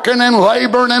and working and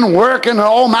laboring and working,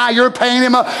 oh my, you're paying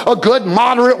him a good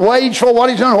moderate wage for what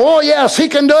he's doing. Oh yes, he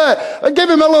can do it. Give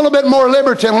him a little bit more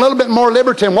liberty and a little bit more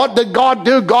liberty. And what did God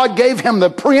do? God gave him the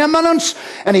preeminence,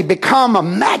 and he became a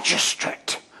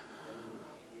magistrate,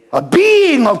 a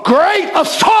being of great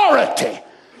authority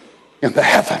in the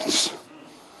heavens.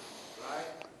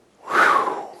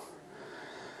 Whew.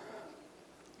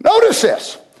 Notice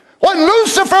this. When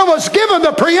Lucifer was given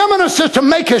the preeminence to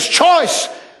make his choice,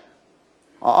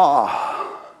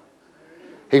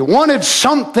 he wanted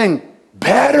something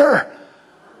better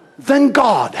than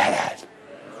God had.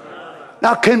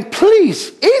 Now, can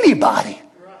please anybody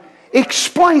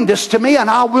explain this to me, and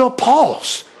I will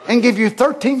pause and give you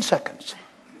 13 seconds.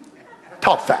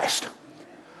 Talk fast.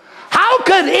 How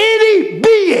could any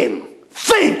being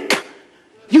think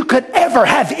you could ever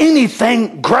have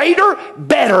anything greater,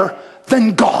 better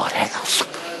than God has?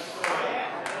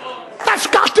 That's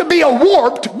got to be a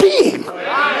warped being.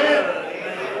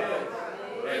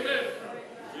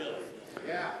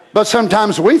 But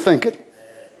sometimes we think it.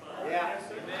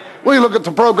 We look at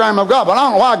the program of God, but I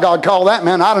don't know why God called that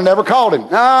man. I'd have never called him.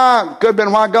 Could have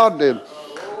been why God did.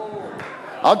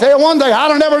 I'll tell you one thing, I'd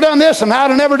have never done this and I'd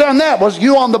have never done that. Was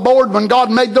you on the board when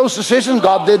God made those decisions?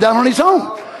 God did that on his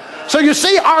own. So you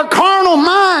see, our carnal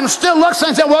mind still looks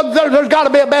and says, well, there's got to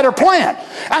be a better plan.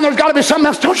 And there's got to be something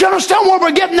else. Don't you understand where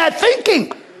we're getting that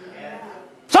thinking?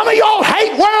 Some of y'all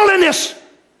hate worldliness.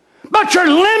 But you're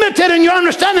limited in your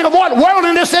understanding of what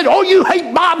worldliness is. Oh, you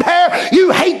hate bob hair.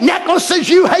 You hate necklaces.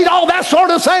 You hate all that sort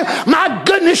of thing. My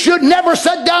goodness, you'd never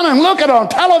sit down and look at it on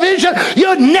television.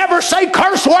 You'd never say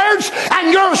curse words.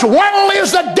 And you're as worldly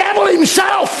as the devil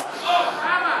himself.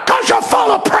 Because you're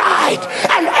full of pride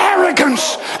and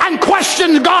arrogance and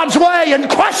question God's way and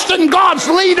question God's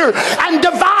leader and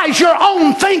devise your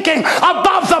own thinking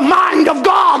above the mind of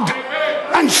God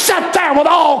and sit there with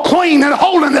all clean and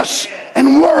holiness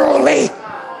and worldly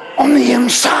on the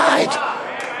inside.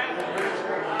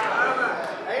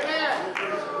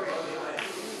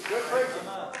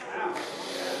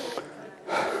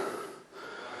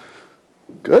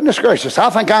 Goodness gracious, I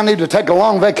think I need to take a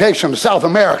long vacation to South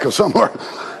America somewhere.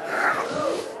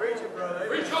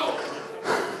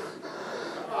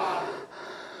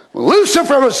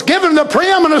 Lucifer was given the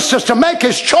preeminence just to make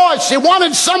his choice. He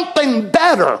wanted something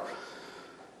better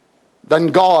than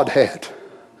God had.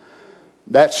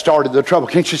 That started the trouble.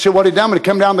 Can't you see what he done when he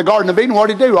came down the Garden of Eden? What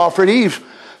did he do? Offered Eve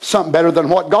something better than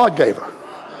what God gave her.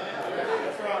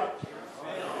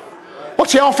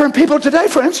 What's he offering people today,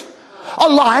 friends? A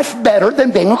life better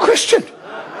than being a Christian.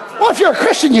 Well, if you're a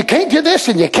Christian, you can't do this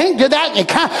and you can't do that and you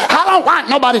can't. I don't want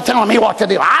nobody telling me what to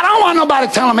do. I don't want nobody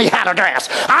telling me how to dress.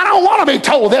 I don't want to be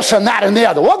told this and that and the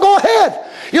other. Well, go ahead.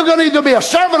 You're going to either be a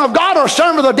servant of God or a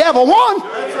servant of the devil, one.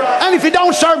 And if you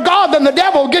don't serve God, then the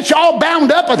devil will get you all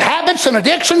bound up with habits and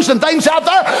addictions and things out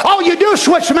there. All you do is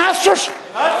switch masters.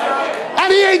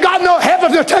 And he ain't got no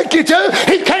heaven to take you to.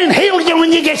 He can't heal you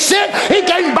when you get sick. He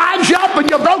can't bind you up when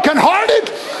you're brokenhearted.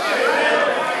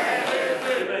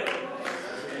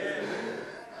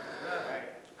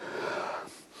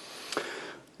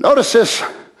 Notice this.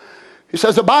 He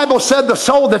says, the Bible said the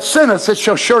soul that sinneth, it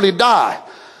shall surely die.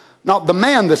 Not the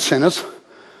man that sinneth,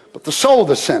 but the soul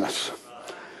that sinneth.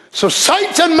 So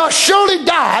Satan must surely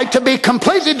die to be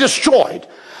completely destroyed.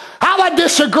 How I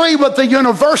disagree with the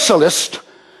universalists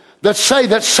that say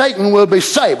that Satan will be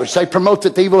saved, which they promote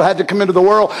that the evil had to come into the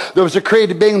world. There was a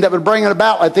created being that would bring it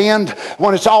about. At the end,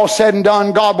 when it's all said and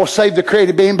done, God will save the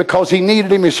created being because he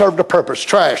needed him. He served a purpose.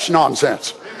 Trash,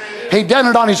 nonsense. He done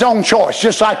it on his own choice,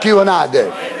 just like you and I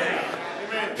did.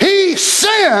 He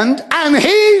sinned, and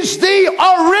he's the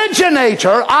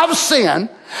originator of sin,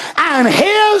 and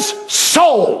his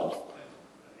soul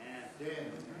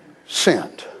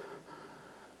sinned.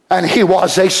 And he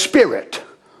was a spirit.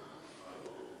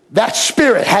 That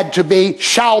spirit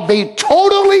shall be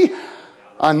totally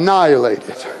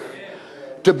annihilated,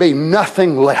 to be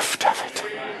nothing left of it.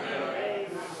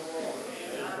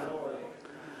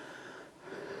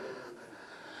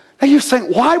 Now you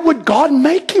think, why would God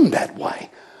make him that way?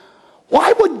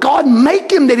 Why would God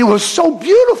make him that he was so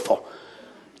beautiful?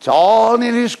 It's all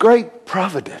in his great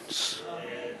providence.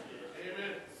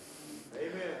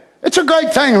 It's a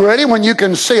great thing, really, when you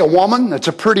can see a woman that's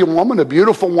a pretty woman, a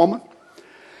beautiful woman,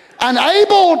 and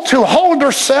able to hold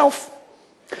herself.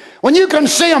 When you can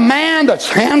see a man that's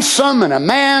handsome and a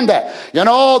man that,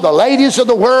 the ladies of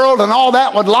the world and all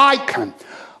that would like, and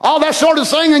all that sort of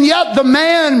thing, and yet the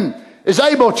man is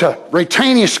able to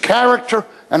retain his character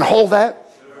and hold that.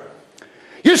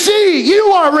 You see, you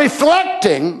are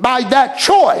reflecting by that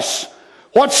choice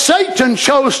what Satan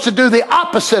chose to do the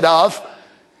opposite of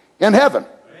in heaven.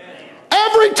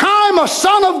 Every time a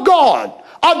son of God,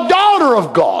 a daughter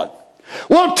of God,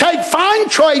 will take fine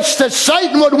traits that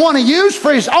Satan would want to use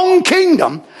for his own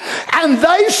kingdom, and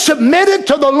they submit it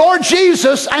to the Lord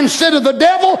Jesus instead of the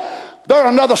devil, they're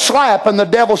another slap in the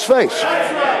devil's face.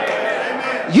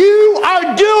 You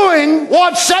are doing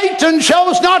what Satan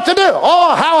chose not to do.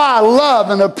 Oh, how I love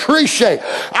and appreciate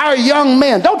our young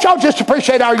men. Don't y'all just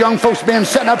appreciate our young folks being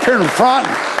sitting up here in front,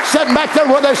 sitting back there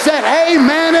where they said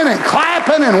amening and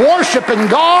clapping and worshiping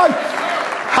God?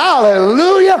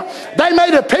 Hallelujah. They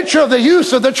made a picture of the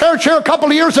youth of the church here a couple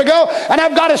of years ago, and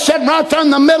I've got it sitting right there in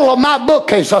the middle of my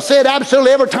bookcase. I see it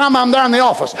absolutely every time I'm there in the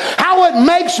office. How it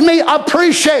makes me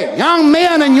appreciate young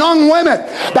men and young women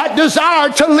that desire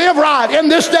to live right in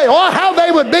this day. Oh, how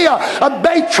they would be a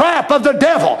bait trap of the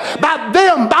devil. By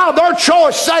them, by their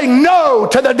choice, saying no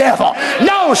to the devil.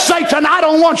 No, Satan, I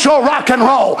don't want your rock and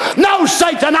roll. No,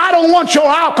 Satan, I don't want your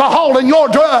alcohol and your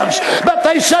drugs. But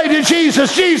they say to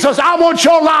Jesus, Jesus, I want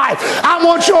your life. I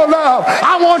want your love.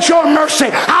 I want your mercy.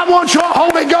 I want your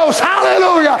Holy Ghost.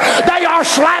 Hallelujah. They are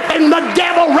slapping the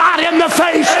devil right in the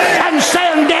face and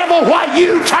saying, devil, what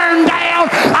you turned down,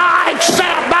 I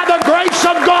accept by the grace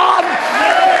of God.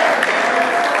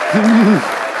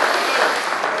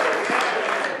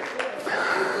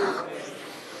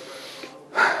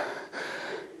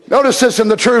 Notice this in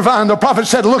the true vine. The prophet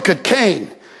said, look at Cain.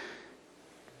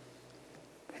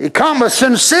 He come with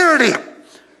sincerity.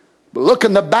 But look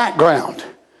in the background.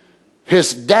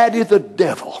 His daddy, the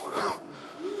devil.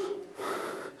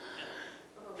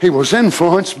 He was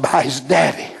influenced by his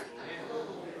daddy.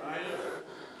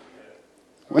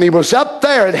 When he was up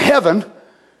there in heaven,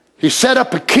 he set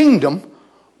up a kingdom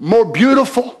more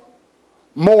beautiful,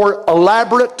 more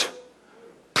elaborate,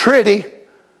 pretty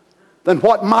than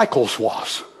what Michael's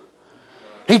was.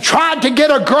 He tried to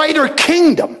get a greater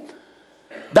kingdom.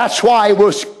 That's why he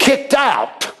was kicked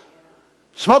out.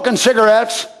 Smoking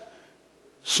cigarettes,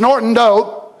 snorting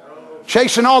dope,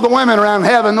 chasing all the women around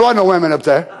heaven. There wasn't no women up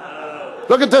there.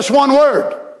 Look at this one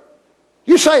word.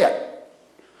 You say it.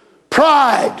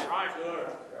 Pride.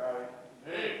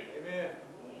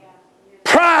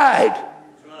 Pride.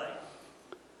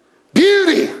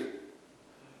 Beauty.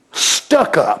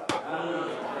 Stuck up.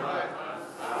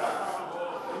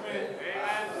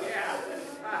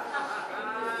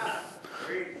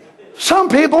 Some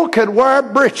people could wear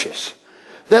breeches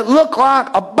that look like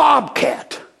a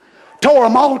bobcat. Tore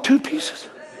them all to pieces.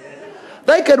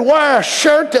 They could wear a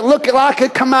shirt that looked like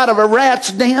it come out of a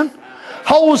rat's den,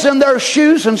 holes in their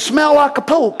shoes, and smell like a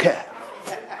polecat.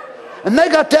 And they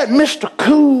got that Mr.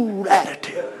 Cool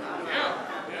attitude.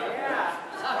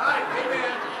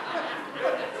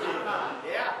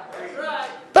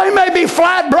 They may be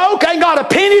flat broke, ain't got a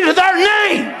penny to their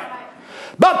name,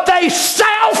 but they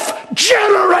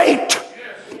self-generate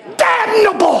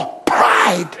damnable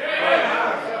pride.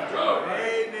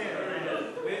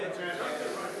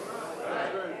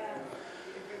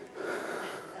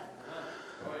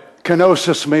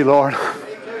 Kenosis me, Lord.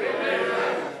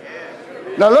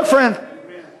 Now look, friend,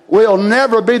 we'll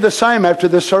never be the same after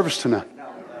this service tonight.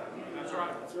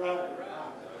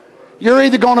 You're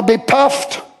either going to be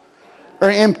puffed or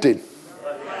emptied.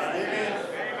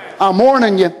 I'm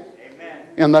warning you.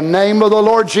 In the name of the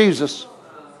Lord Jesus.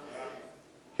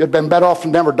 You'd been better off to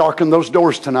never darken those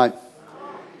doors tonight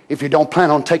if you don't plan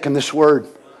on taking this word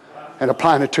and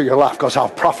applying it to your life, because I'll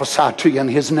prophesy to you in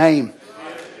His name,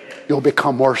 you'll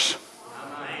become worse.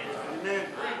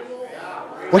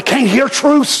 We can't hear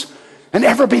truths and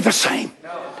ever be the same.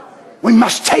 We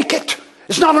must take it.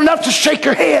 It's not enough to shake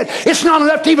your head. It's not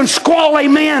enough to even squall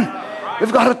amen.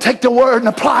 We've got to take the word and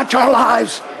apply it to our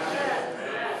lives.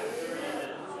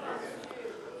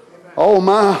 Oh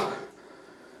my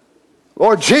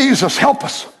Lord Jesus, help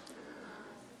us.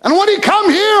 And when He come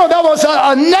here, there was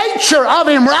a nature of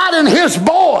Him right in His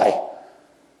boy.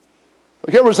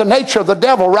 Here was the nature of the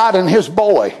devil right in His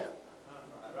boy.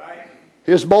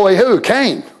 His boy who?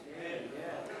 Cain.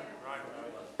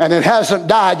 And it hasn't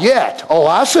died yet. Oh,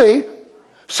 I see.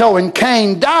 So when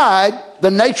Cain died,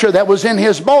 the nature that was in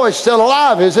his boy is still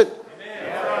alive, is it?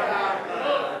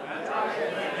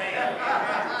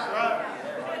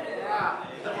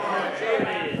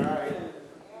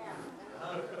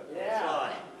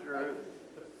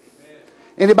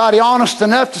 Anybody honest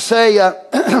enough to say,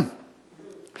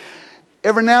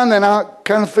 every now and then I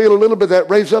kind of feel a little bit of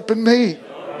that raise up in me?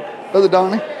 Brother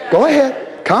Donnie, go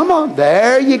ahead. Come on.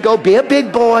 There you go. Be a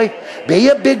big boy. Be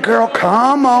a big girl.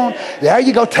 Come on. There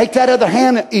you go. Take that other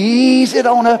hand and ease it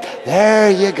on up. There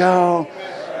you go.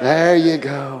 There you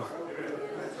go.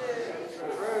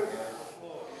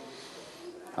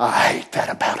 I hate that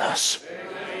about us.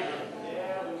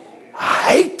 I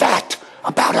hate that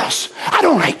about us. I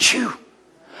don't hate you,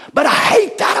 but I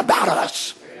hate that about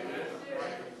us.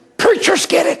 Preachers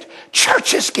get it.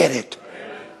 Churches get it.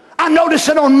 I notice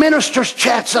it on ministers'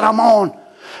 chats that I'm on,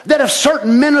 that if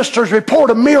certain ministers report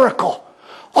a miracle,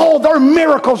 oh, their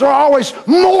miracles are always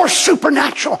more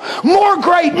supernatural, more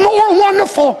great, more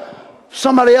wonderful.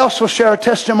 Somebody else will share a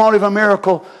testimony of a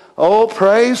miracle. Oh,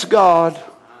 praise God.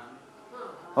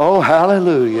 Oh,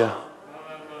 hallelujah.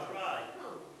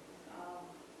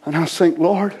 And I think,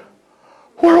 Lord,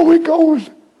 where are we going?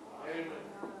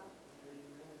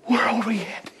 Where are we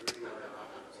headed?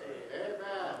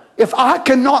 If I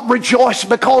cannot rejoice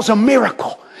because a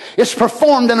miracle is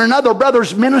performed in another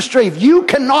brother's ministry, if you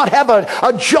cannot have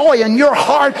a joy in your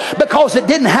heart because it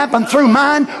didn't happen through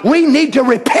mine, we need to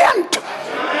repent.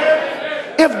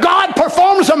 If God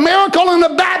performs a miracle in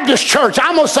the Baptist church,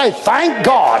 I'm going to say, thank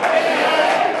God.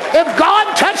 If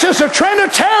God touches a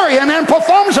Trinitarian and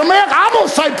performs a miracle, I'm going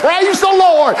to say, praise the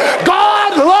Lord.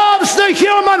 God loves the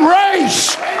human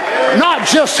race, not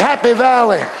just Happy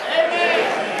Valley.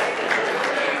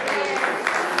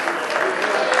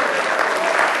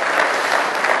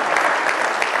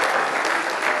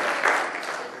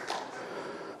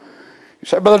 You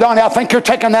say, Brother Donnie, I think you're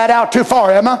taking that out too far,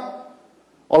 Emma.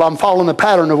 Well, I'm following the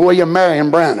pattern of William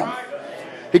Marion Branham.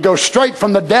 He goes straight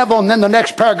from the devil, and then the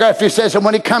next paragraph he says, and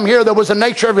when he come here, there was a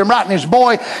nature of him right in his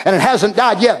boy, and it hasn't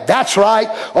died yet. That's right.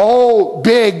 Oh,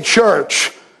 big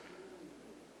church.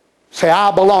 Say,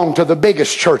 I belong to the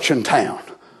biggest church in town.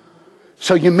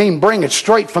 So you mean bring it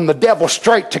straight from the devil,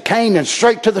 straight to Cain, and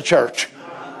straight to the church.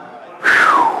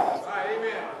 Whew.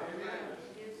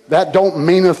 That don't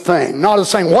mean a thing. Not a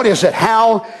thing. What is it?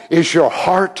 How is your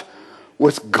heart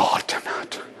with God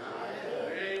tonight?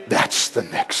 That's the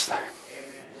next thing.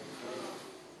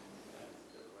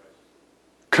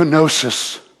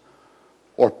 Kenosis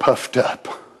or puffed up.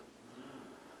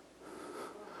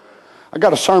 I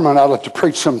got a sermon I'd like to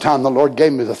preach sometime. The Lord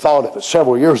gave me the thought of it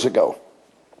several years ago.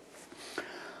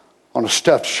 On a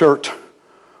stuffed shirt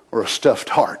or a stuffed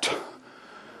heart.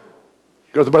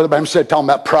 Brother Branham said, talking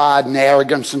about pride and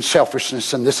arrogance and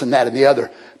selfishness and this and that and the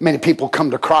other. Many people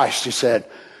come to Christ, he said,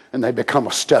 and they become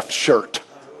a stuffed shirt.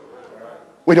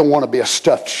 We don't want to be a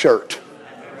stuffed shirt.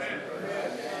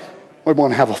 We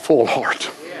want to have a full heart.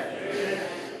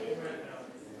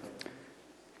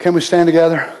 Can we stand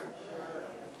together?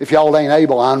 If y'all ain't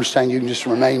able, I understand you can just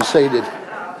remain seated.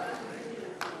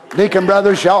 Deacon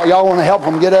brothers, y'all want to help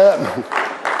them get up?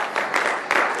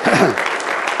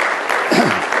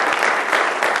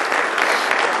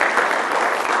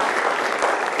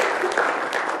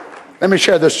 Let me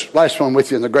share this last one with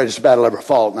you in the greatest battle ever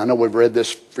fought. And I know we've read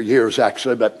this for years,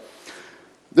 actually, but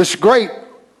this great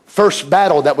first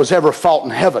battle that was ever fought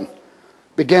in heaven,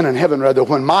 began in heaven rather,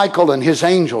 when Michael and his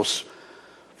angels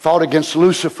fought against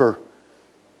Lucifer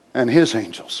and his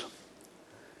angels.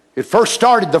 It first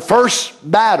started, the first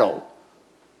battle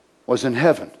was in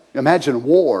heaven. Imagine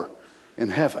war in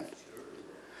heaven.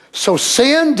 So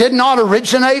sin did not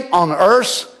originate on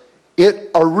earth, it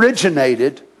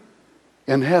originated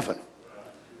in heaven.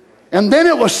 And then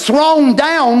it was thrown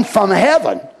down from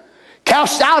heaven,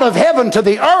 cast out of heaven to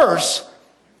the earth.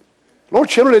 Lord,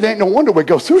 children, it ain't no wonder we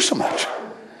go through so much.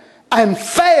 and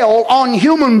fail on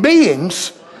human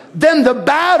beings, then the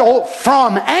battle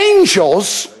from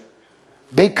angels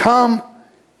become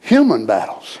human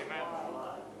battles.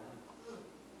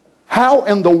 How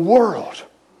in the world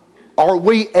are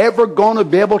we ever going to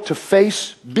be able to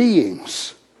face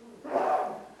beings?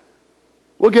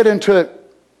 We'll get into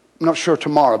it, I'm not sure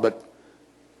tomorrow, but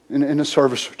in a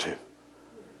service or two.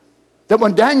 That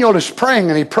when Daniel is praying,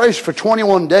 and he prays for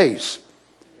 21 days,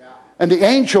 and the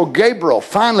angel Gabriel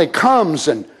finally comes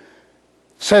and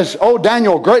says, "Oh,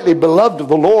 Daniel, greatly beloved of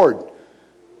the Lord."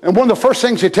 And one of the first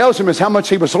things he tells him is how much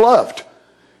he was loved.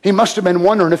 He must have been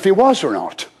wondering if he was or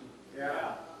not.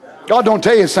 God don't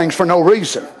tell you these things for no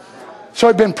reason. So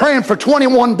he'd been praying for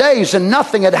 21 days and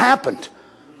nothing had happened.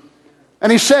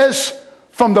 And he says,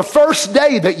 "From the first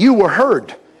day that you were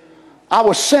heard, I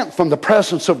was sent from the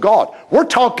presence of God." We're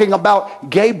talking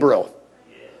about Gabriel,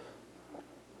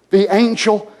 the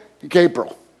angel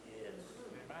Gabriel.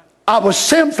 "I was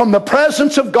sent from the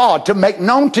presence of God to make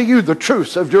known to you the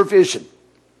truth of your vision.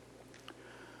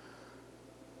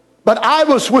 But I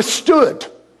was withstood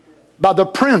by the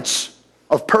prince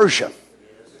of Persia."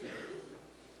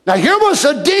 Now here was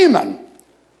a demon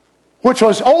which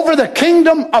was over the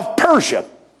kingdom of Persia.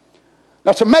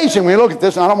 That's amazing when you look at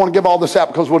this, and I don't want to give all this out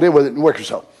because we'll deal with it in a week or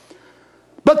so.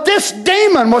 But this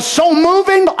demon was so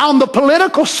moving on the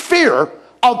political sphere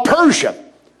of Persia.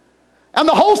 And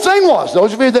the whole thing was,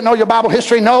 those of you that know your Bible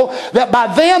history know that by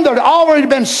then there had already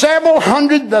been several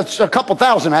hundred, that's a couple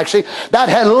thousand actually, that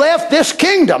had left this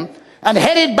kingdom and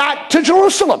headed back to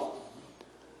Jerusalem.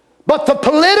 But the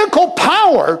political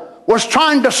power was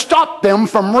trying to stop them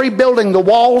from rebuilding the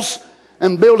walls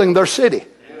and building their city.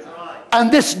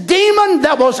 And this demon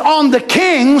that was on the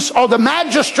kings or the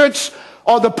magistrates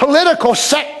or the political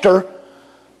sector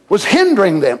was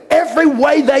hindering them every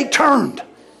way they turned.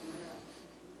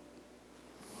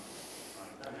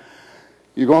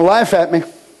 You're going to laugh at me.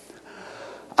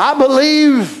 I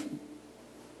believe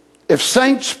if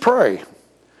saints pray,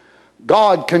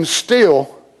 God can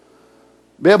still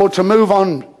be able to move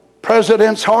on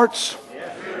presidents' hearts,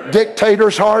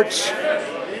 dictators' hearts,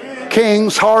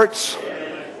 kings' hearts,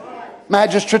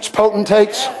 magistrates,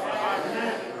 potentates.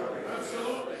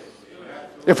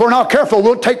 If we're not careful,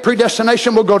 we'll take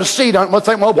predestination, we'll go to seed, and we'll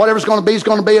think, well, whatever's going to be is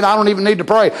going to be, and I don't even need to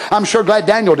pray. I'm sure glad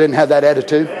Daniel didn't have that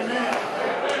attitude.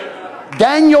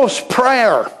 Daniel's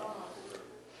prayer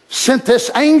sent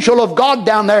this angel of God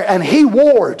down there, and he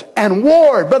warred and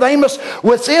warred. But Amos,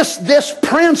 with this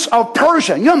prince of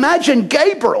Persia, you imagine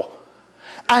Gabriel.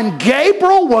 And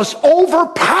Gabriel was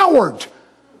overpowered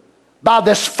by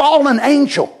this fallen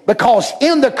angel, because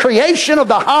in the creation of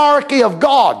the hierarchy of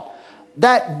God,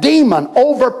 that demon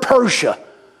over Persia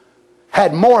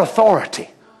had more authority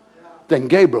than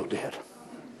Gabriel did.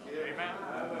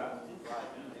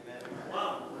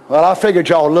 Well, I figured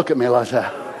y'all would look at me like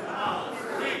that.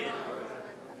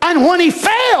 And when he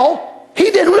fell,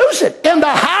 he didn't lose it in the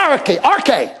hierarchy,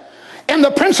 arche, in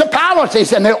the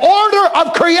principalities, in the order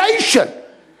of creation.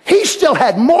 He still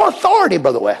had more authority,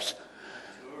 Brother West.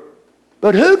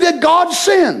 But who did God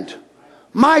send?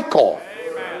 Michael.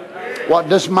 What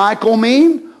does Michael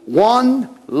mean? One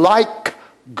like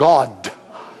God.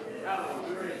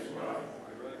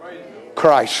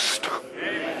 Christ.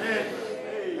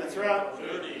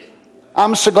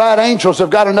 I'm so glad angels have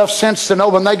got enough sense to know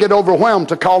when they get overwhelmed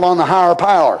to call on the higher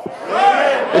power.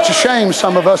 It's a shame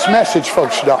some of us message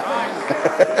folks don't.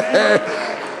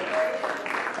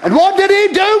 And what did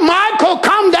he do? Michael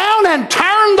come down and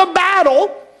turn the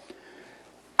battle.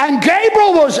 And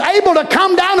Gabriel was able to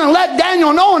come down and let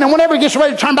Daniel know. And then whenever he gets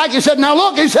ready to turn back, he said, now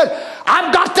look, he said,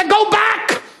 I've got to go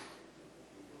back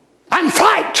and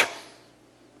fight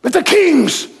with the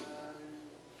kings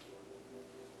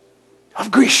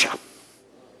of Grecia.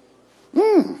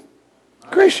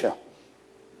 Grecia.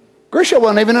 Grecia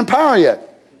wasn't even in power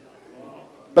yet.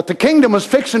 But the kingdom was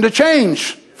fixing to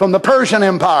change from the Persian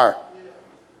Empire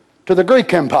to the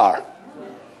Greek Empire.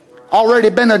 Already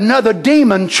been another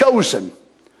demon chosen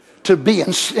to be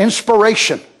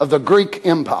inspiration of the Greek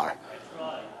Empire.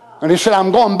 And he said,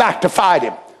 I'm going back to fight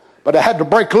him. But I had to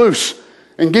break loose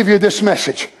and give you this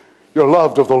message. You're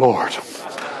loved of the Lord.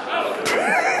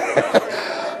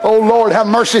 Oh, Lord, have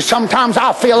mercy. Sometimes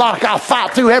I feel like I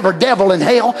fight through every devil in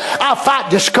hell. I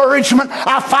fight discouragement.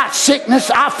 I fight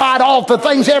sickness. I fight all the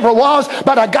things ever was.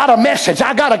 But I got a message.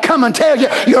 I got to come and tell you,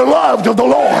 you're loved of the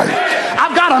Lord.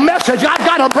 I've got a message I've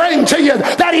got to bring to you,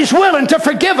 that he's willing to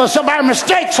forgive us of our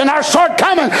mistakes and our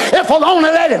shortcomings if we'll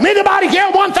only let him. Anybody here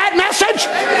want that message?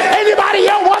 Anybody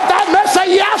here want that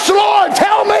message? Yes, Lord.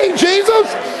 Tell me, Jesus.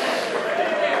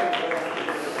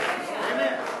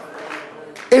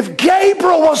 If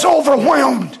Gabriel was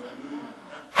overwhelmed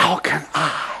How can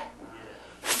I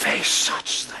face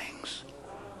such things?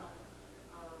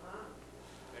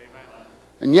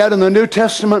 And yet in the New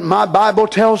Testament, my Bible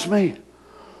tells me,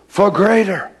 for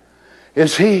greater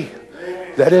is He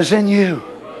that is in you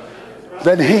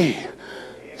than he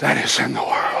that is in the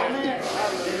world.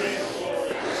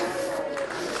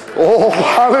 Oh,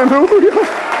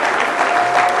 hallelujah.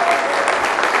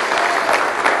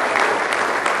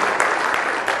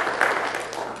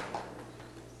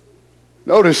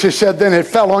 Notice he said, then it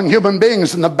fell on human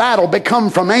beings, and the battle become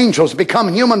from angels,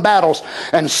 become human battles,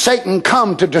 and Satan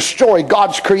come to destroy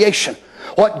God's creation.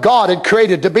 What God had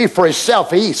created to be for Himself,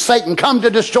 Satan come to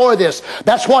destroy this.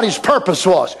 That's what his purpose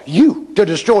was, to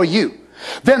destroy you.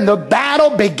 Then the battle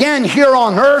began here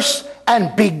on earth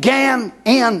and began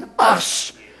in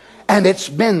us. And it's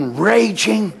been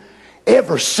raging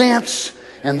ever since.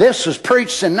 And this was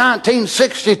preached in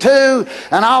 1962,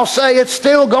 and I'll say it's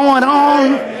still going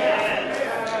on.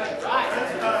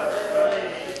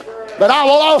 But I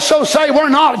will also say we're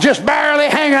not just barely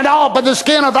hanging off by the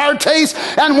skin of our teeth,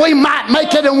 and we might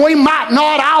make it and we might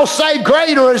not. I'll say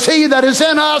greater is He that is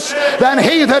in us than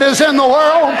he that is in the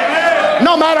world.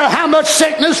 No matter how much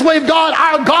sickness we've got,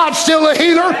 our God's still a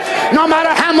healer. No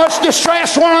matter how much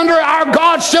distress we're under, our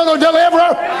God's still a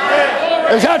deliverer.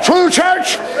 Is that true,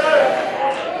 church?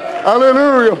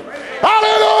 Hallelujah.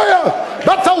 Hallelujah.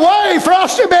 But the way for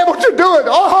us to be able to do it,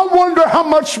 oh, I wonder how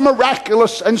much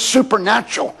miraculous and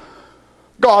supernatural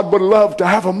God would love to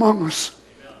have among us.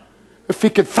 If He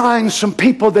could find some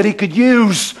people that He could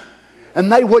use,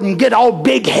 and they wouldn't get all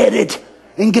big-headed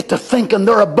and get to thinking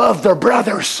they're above their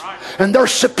brothers and they're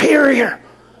superior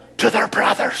to their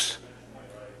brothers.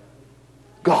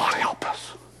 God help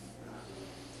us.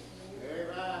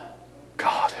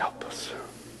 God help us.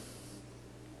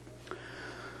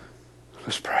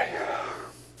 Let's pray.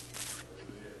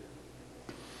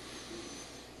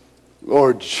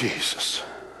 Lord Jesus,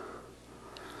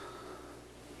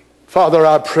 Father,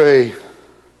 I pray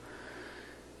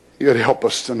You'd help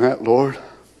us tonight, Lord.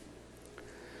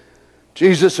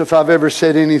 Jesus, if I've ever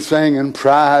said anything in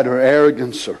pride or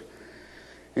arrogance or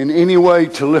in any way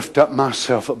to lift up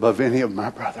myself above any of my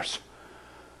brothers,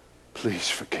 please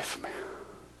forgive me.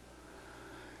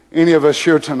 Any of us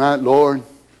here tonight, Lord,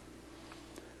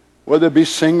 whether it be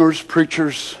singers,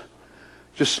 preachers,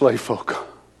 just lay folk,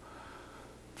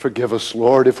 forgive us,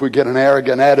 Lord, if we get an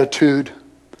arrogant attitude,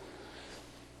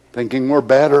 thinking we're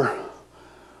better,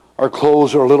 our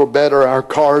clothes are a little better, our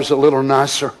car's a little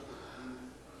nicer,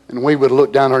 and we would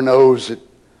look down our nose at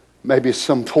maybe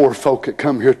some poor folk that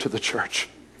come here to the church.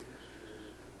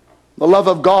 The love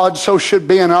of God so should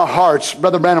be in our hearts.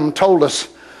 Brother Branham told us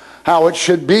how it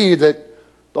should be that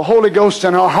the Holy Ghost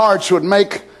in our hearts would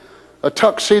make a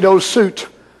tuxedo suit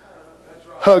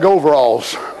hug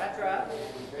overalls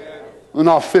and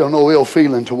not feel no ill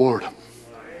feeling toward them.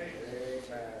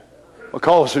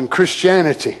 Because in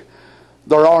Christianity,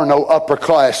 there are no upper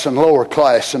class and lower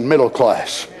class and middle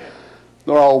class.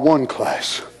 They're all one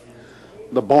class.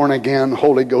 The born-again,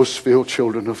 Holy Ghost-filled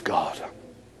children of God.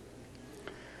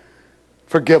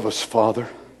 Forgive us, Father.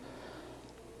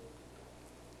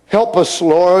 Help us,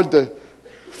 Lord, to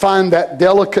find that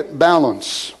delicate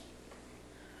balance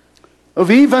of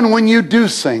even when You do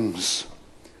things,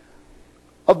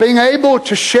 of being able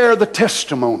to share the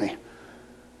testimony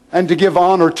and to give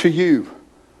honor to You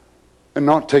and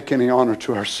not take any honor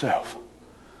to ourselves.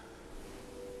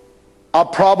 I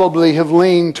probably have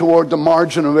leaned toward the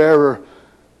margin of error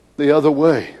the other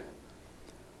way.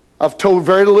 I've told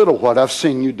very little what I've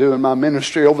seen You do in my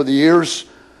ministry over the years,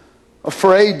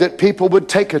 afraid that people would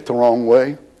take it the wrong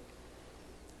way.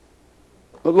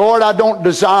 But Lord, I don't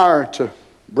desire to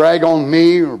brag on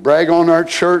me or brag on our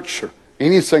church or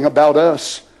anything about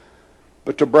us,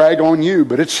 but to brag on You.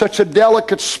 But it's such a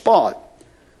delicate spot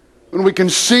when we can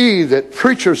see that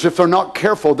preachers, if they're not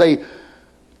careful,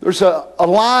 there's a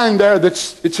line there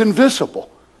it's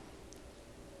invisible.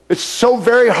 It's so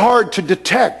very hard to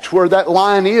detect where that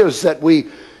line is, that we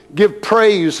give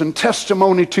praise and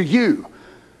testimony to You,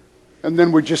 and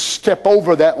then we just step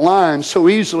over that line so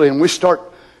easily, and we start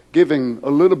giving a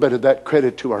little bit of that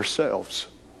credit to ourselves.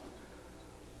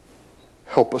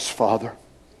 Help us, Father.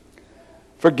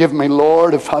 Forgive me,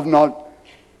 Lord, if I've not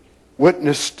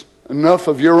witnessed enough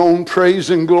of Your own praise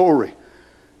and glory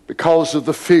because of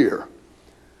the fear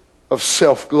of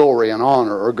self-glory and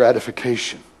honor or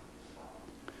gratification.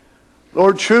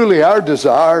 Lord, truly our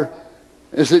desire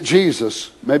is that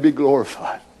Jesus may be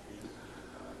glorified.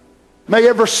 May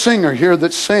every singer here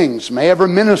that sings, may every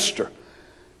minister,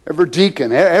 every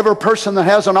deacon, every person that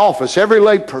has an office, every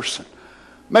lay person,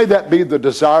 may that be the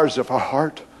desires of our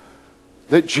heart,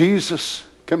 that Jesus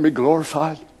can be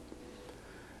glorified.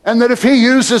 And that if He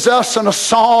uses us in a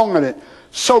song and it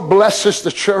so blesses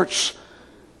the church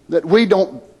that we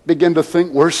don't begin to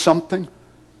think we're something.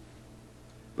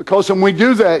 Because when we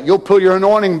do that, you'll pull your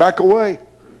anointing back away.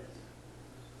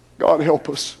 God help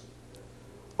us.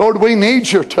 Lord, we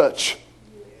need your touch.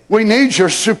 We need your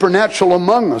supernatural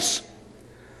among us.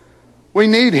 We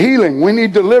need healing. We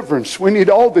need deliverance. We need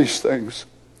all these things.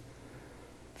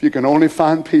 If you can only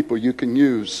find people you can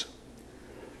use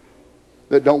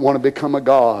that don't want to become a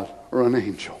God or an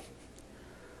angel.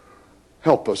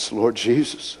 Help us, Lord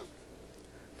Jesus.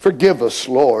 Forgive us,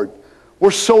 Lord. We're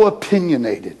so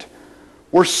opinionated.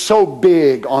 We're so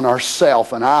big on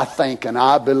ourselves, and I think and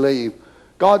I believe.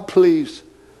 God, please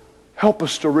help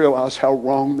us to realize how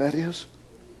wrong that is.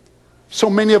 So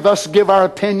many of us give our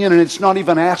opinion and it's not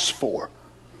even asked for.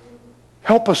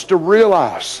 Help us to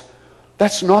realize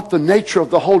that's not the nature of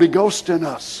the Holy Ghost in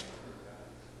us.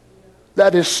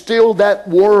 That is still that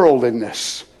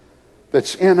worldliness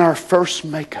that's in our first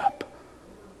makeup.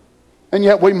 And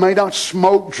yet we may not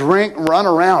smoke, drink, run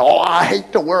around. Oh, I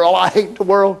hate the world. I hate the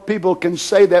world. People can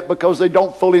say that because they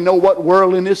don't fully know what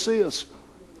worldliness is.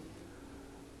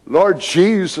 Lord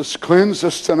Jesus, cleanse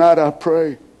us tonight, I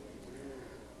pray.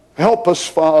 Help us,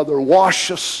 Father.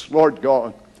 Wash us, Lord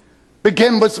God.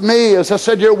 Begin with me. As I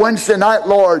said here Wednesday night,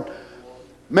 Lord,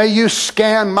 may you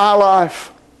scan my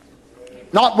life.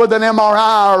 Not with an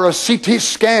MRI or a CT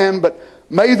scan, but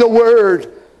may the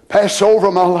Word pass over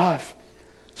my life.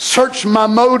 Search my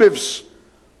motives,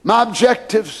 my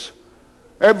objectives,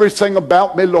 everything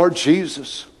about me, Lord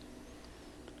Jesus.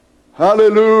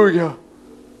 Hallelujah.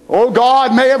 Oh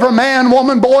God, may every man,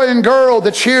 woman, boy, and girl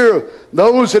that's here,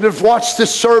 those that have watched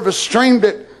this service, streamed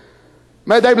it,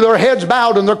 may they with their heads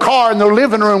bowed in their car, in their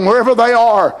living room, wherever they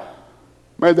are,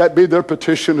 may that be their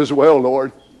petition as well,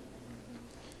 Lord.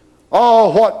 Oh,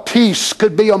 what peace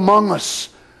could be among us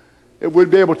if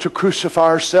we'd be able to crucify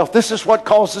ourselves. This is what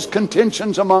causes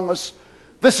contentions among us.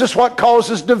 This is what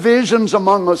causes divisions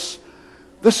among us.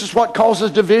 This is what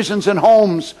causes divisions in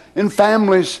homes, in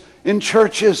families, in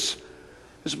churches.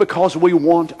 It's because we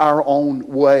want our own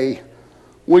way.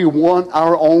 We want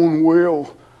our own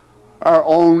will, our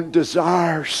own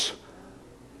desires.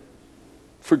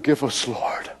 Forgive us,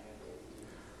 Lord.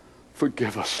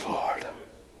 Forgive us, Lord.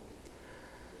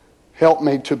 Help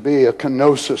me to be a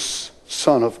kenosis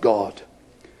Son of God.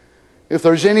 If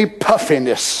there's any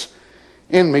puffiness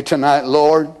in me tonight,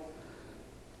 Lord,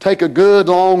 take a good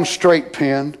long straight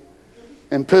pin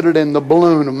and put it in the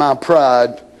balloon of my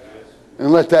pride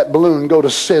and let that balloon go to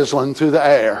sizzling through the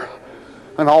air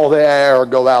and all the air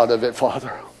go out of it,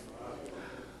 Father.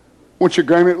 Won't you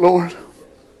grant it, Lord?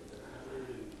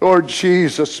 Lord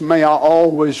Jesus, may I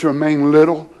always remain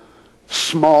little,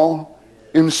 small,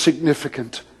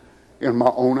 insignificant in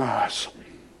my own eyes.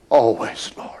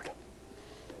 Always, Lord.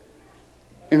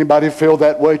 Anybody feel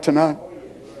that way tonight?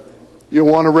 You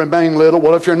want to remain little?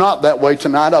 Well, if you're not that way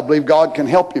tonight, I believe God can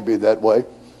help you be that way.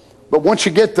 But once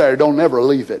you get there, don't ever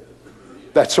leave it.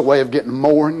 That's a way of getting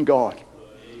more in God.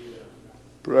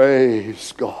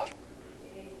 Praise God.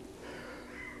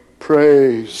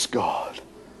 Praise God.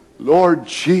 Lord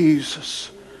Jesus,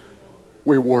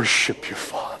 we worship you,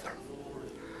 Father.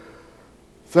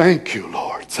 Thank you,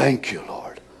 Lord. Thank you, Lord.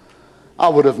 I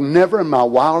would have never in my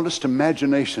wildest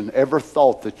imagination ever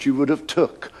thought that you would have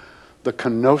took the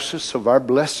kenosis of our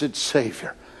blessed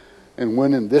Savior and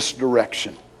went in this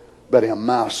direction. But am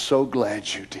I so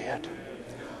glad you did.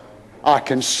 I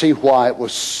can see why it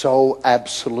was so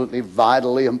absolutely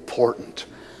vitally important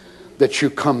that you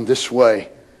come this way.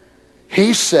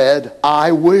 He said,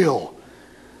 I will.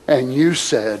 And you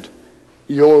said,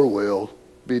 your will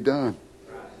be done.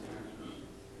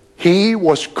 He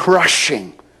was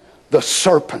crushing the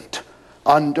serpent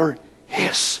under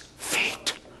his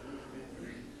feet.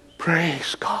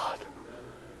 Praise God.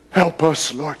 Help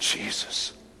us, Lord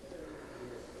Jesus.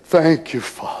 Thank you,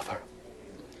 Father.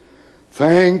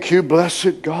 Thank you,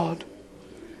 blessed God.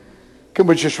 Can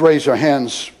we just raise our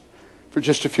hands for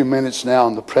just a few minutes now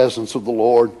in the presence of the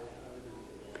Lord?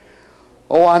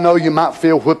 Oh, I know you might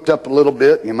feel whipped up a little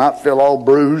bit. You might feel all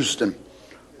bruised and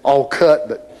all cut,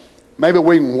 but maybe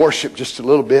we can worship just a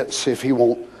little bit and see if He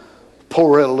won't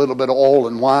pour in a little bit of oil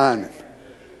and wine and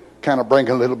kind of bring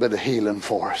a little bit of healing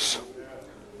for us.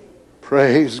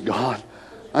 Praise God.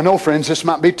 I know, friends, this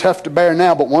might be tough to bear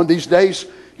now, but one of these days,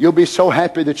 you'll be so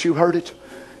happy that you heard it.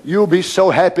 You'll be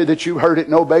so happy that you heard it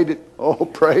and obeyed it. Oh,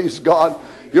 praise God.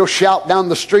 You'll shout down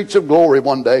the streets of glory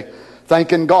one day,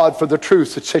 thanking God for the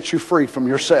truth that sets you free from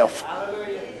yourself.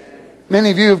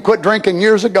 Many of you have quit drinking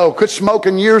years ago, quit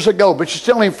smoking years ago, but you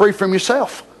still ain't free from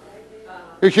yourself.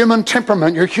 Your human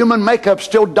temperament, your human makeup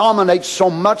still dominates so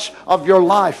much of your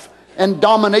life and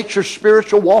dominates your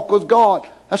spiritual walk with God.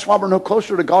 That's why we're no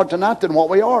closer to God tonight than what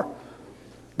we are.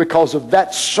 Because of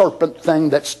that serpent thing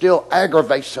that still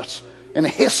aggravates us and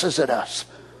hisses at us.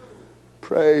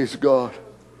 Praise God.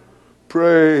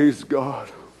 Praise God.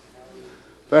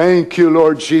 Thank you,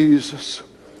 Lord Jesus.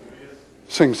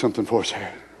 Sing something for us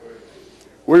here.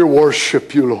 We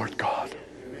worship you, Lord God.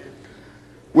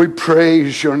 We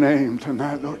praise your name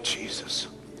tonight, Lord Jesus.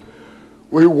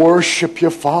 We worship you,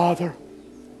 Father.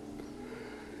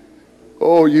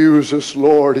 Oh, use us,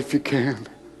 Lord, if you can.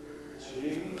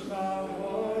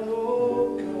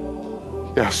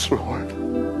 Yes, Lord.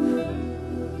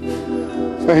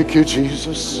 Thank you,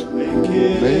 Jesus. Make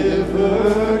it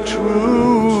ever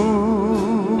true.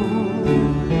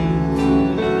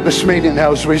 This meeting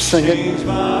now as we sing it.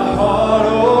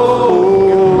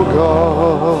 Oh,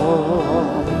 God.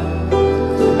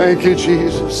 Thank you,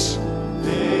 Jesus.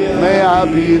 May I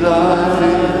be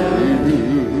like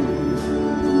you.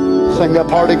 Sing that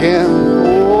part again.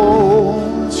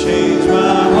 Oh, change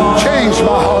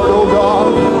my heart, oh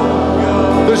God.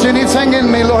 If there's anything in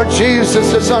me, Lord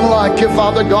Jesus, that's unlike you,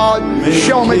 Father God,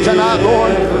 show me tonight,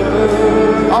 Lord.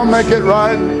 I'll make it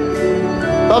right.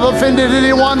 If I've offended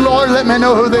anyone, Lord, let me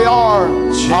know who they are.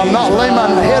 I'll not lay my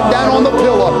head down on the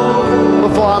pillow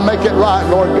before I make it right,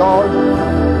 Lord God.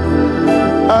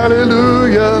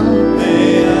 Hallelujah.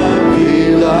 May I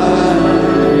be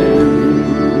like you.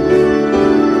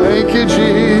 Thank you,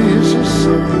 Jesus.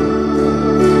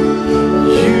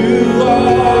 You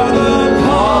are the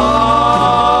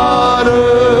potter.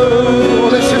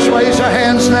 Well, let's just raise our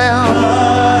hands now.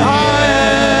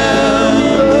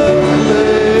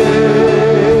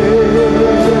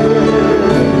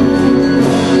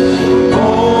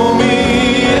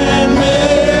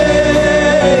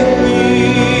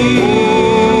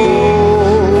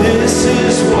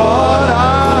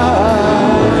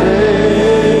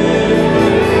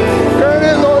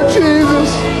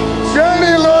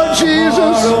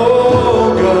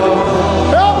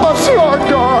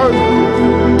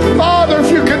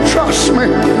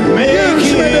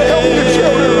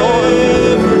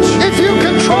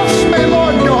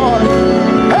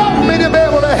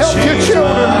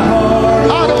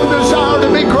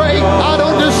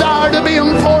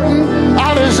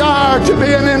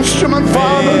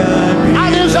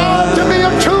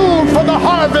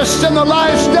 In the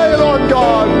last day, Lord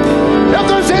God, if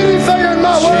there's anything in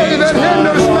my way that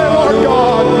hinders me, Lord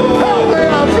God, help me,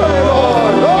 I pray,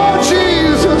 Lord. Oh,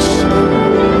 Jesus.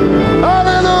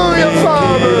 Hallelujah,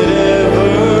 Father.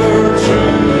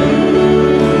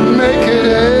 Make it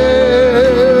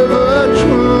ever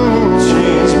true.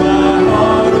 Change my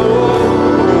heart, oh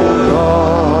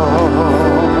God.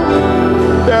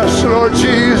 Yes, Lord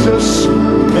Jesus.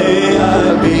 May I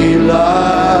be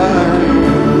like.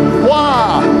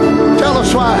 Tell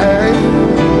us why, hey?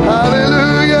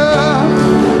 Hallelujah.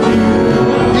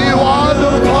 You are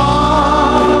the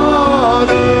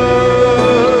potter.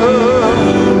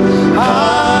 I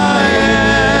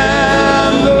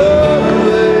am the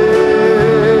clay.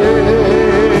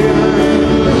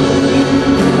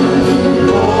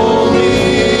 Mold me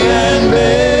and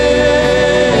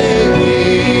make me.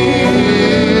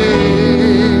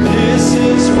 This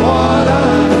is what I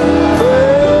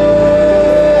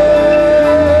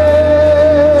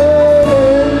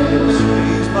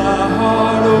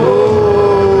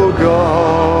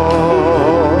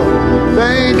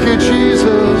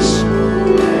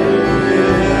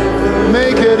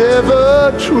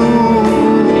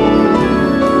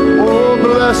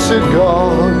blessed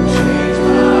God,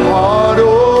 heart,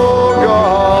 oh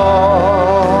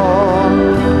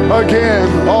God. Again,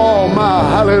 oh my,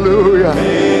 hallelujah.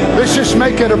 Let's just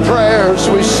make it a prayer as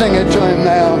we sing it to him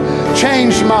now.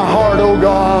 Change my heart, oh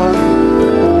God.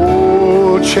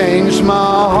 Oh, change my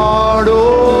heart,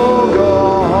 oh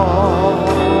God.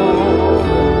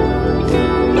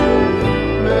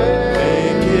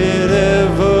 Make it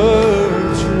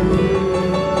ever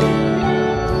true.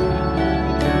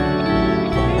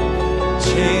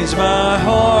 Change my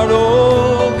heart,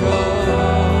 oh God.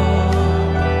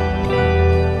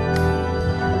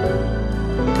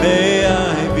 May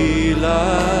I be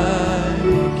like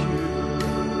you.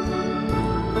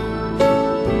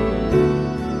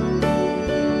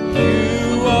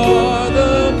 You are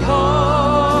the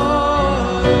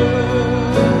potter.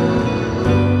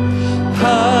 I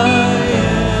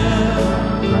am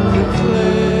the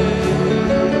clay.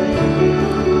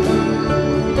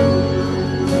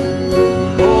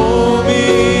 Mold me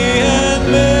and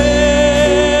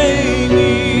make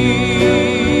me.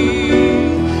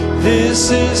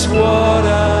 This is what I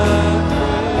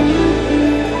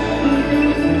pray.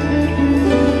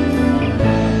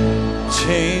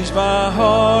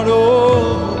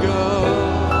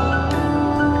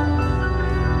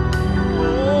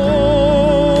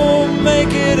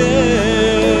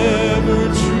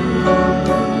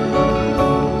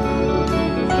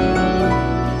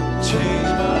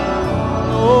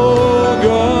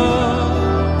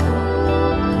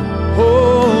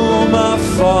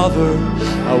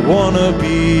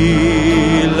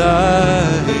 be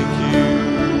like you.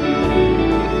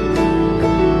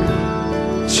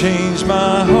 Change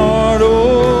my heart,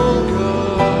 oh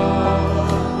God.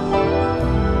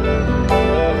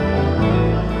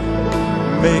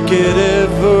 Make it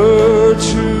ever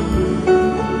true.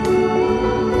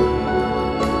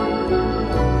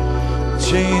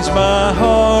 Change my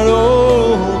heart,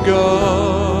 oh God.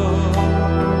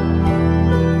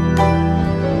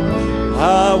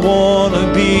 I want to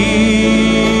be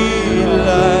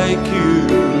like you.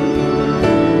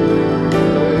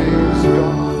 Praise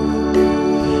God.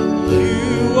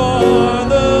 You are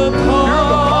the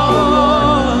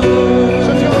potter.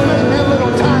 So you want to make me a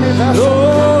little tiny vessel?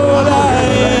 Lord, I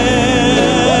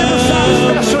Whatever size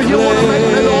am vessel you want to make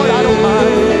me, Lord, I don't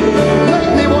mind.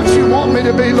 Make me what you want me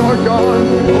to be, Lord God.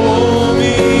 Hold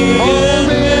me and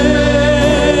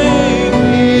make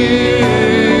me.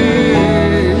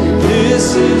 This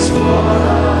is what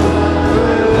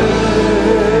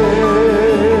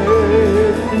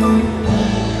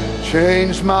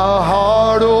Change my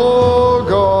heart, oh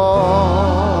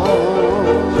God.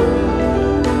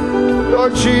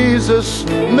 Lord Jesus,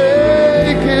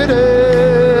 make it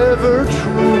ever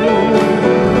true.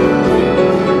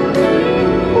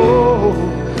 Oh,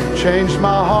 change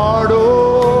my heart,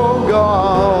 oh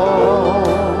God.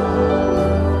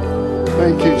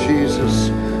 Thank you, Jesus.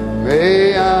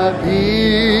 May I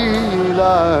be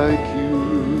like you.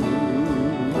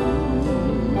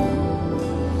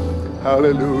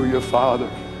 Hallelujah, Father.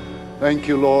 Thank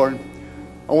you, Lord.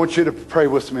 I want you to pray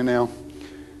with me now.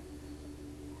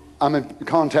 I'm in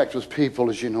contact with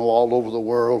people, as you know, all over the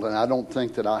world, and I don't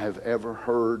think that I have ever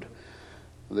heard,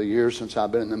 the years since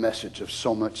I've been in the message, of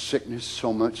so much sickness,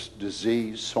 so much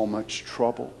disease, so much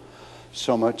trouble,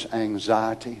 so much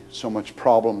anxiety, so much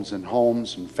problems in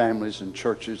homes and families and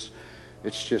churches.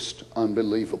 It's just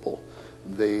unbelievable,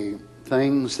 the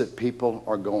things that people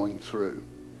are going through.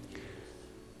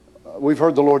 We've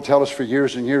heard the Lord tell us for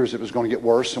years and years it was going to get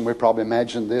worse, and we probably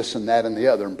imagined this and that and the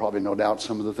other, and probably no doubt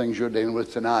some of the things you're dealing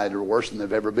with tonight are worse than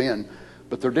they've ever been,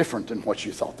 but they're different than what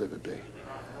you thought they would be.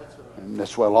 And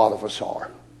that's where a lot of us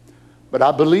are. But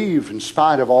I believe, in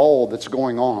spite of all that's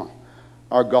going on,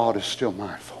 our God is still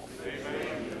mindful.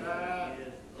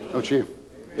 Don't you?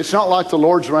 It's not like the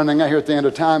Lord's running out here at the end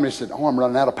of time and He said, oh, I'm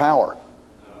running out of power.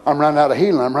 I'm running out of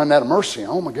healing. I'm running out of mercy.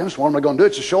 Oh my goodness, what am I going to do?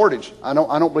 It's a shortage. I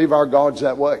don't believe our God's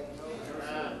that way.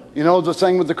 You know, the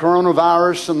thing with the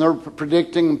coronavirus, and they're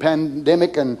predicting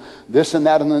pandemic and this and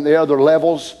that and then the other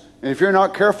levels. And if you're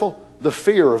not careful, the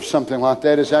fear of something like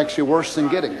that is actually worse than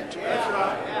getting it.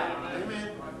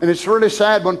 And it's really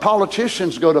sad when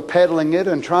politicians go to peddling it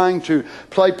and trying to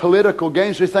play political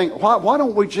games. We think, why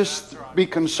don't we just be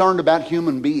concerned about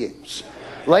human beings?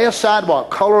 Lay aside what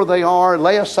color they are.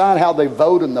 Lay aside how they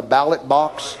vote in the ballot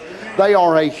box. They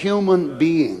are a human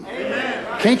being.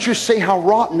 Can't you see how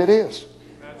rotten it is?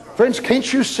 Friends,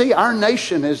 can't you see our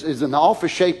nation is in the awful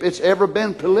shape it's ever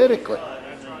been politically?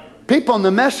 People in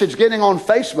the message getting on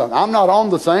Facebook. I'm not on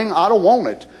the thing. I don't want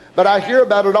it. But I hear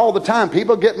about it all the time.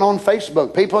 People getting on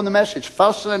Facebook. People in the message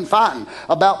fussing and fighting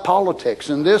about politics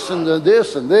and this and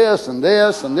this and this and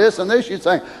this and this and this. You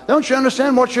think, don't you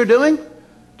understand what you're doing?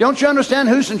 Don't you understand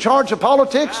who's in charge of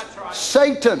politics?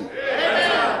 Satan.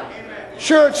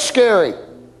 Sure, it's scary.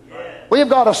 We've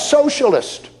got a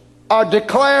socialist, a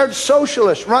declared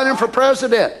socialist running for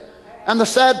president. And the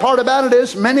sad part about it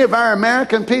is many of our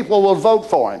American people will vote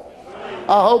for him.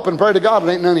 I hope and pray to God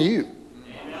it ain't none of you.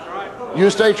 You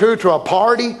stay true to a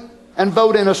party and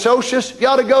vote in a socialist. You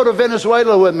ought to go to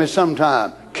Venezuela with me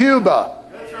sometime. Cuba.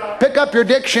 Pick up your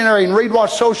dictionary and read what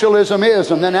socialism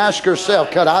is, and then ask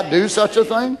yourself, could I do such a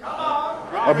thing?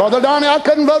 Or, Brother Donnie, I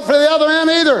couldn't vote for the other end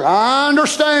either. I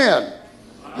understand.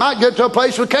 Might get to a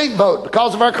place we can't vote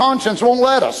because of our conscience won't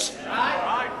let us.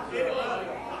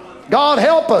 God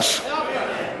help us.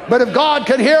 But if God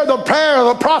could hear the prayer of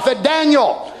the prophet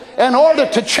Daniel in order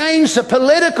to change the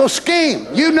political scheme,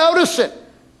 you notice it.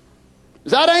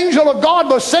 That angel of God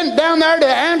was sent down there to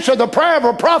answer the prayer of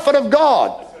a prophet of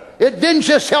God. It didn't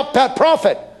just help that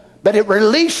prophet, but it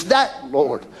released that,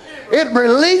 Lord. It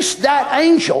released that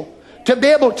angel to be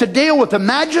able to deal with the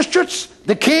magistrates,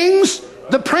 the kings,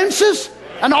 the princes,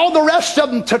 and all the rest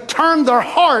of them to turn their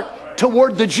heart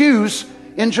toward the Jews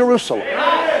in Jerusalem.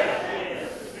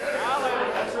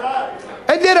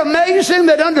 Isn't it amazing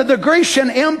that under the Grecian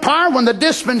Empire, when the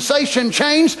dispensation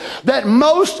changed, that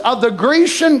most of the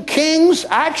Grecian kings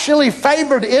actually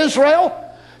favored Israel,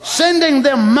 sending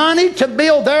them money to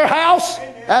build their house?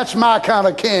 That's my kind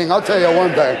of king. I'll tell you one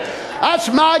thing. That's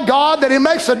my God, that He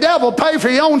makes the devil pay for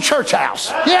your own church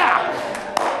house. Yeah.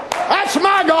 That's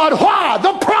my God. Why?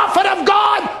 The prophet of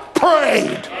God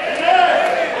prayed.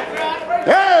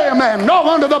 Amen. No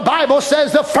wonder the Bible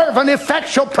says the fervent,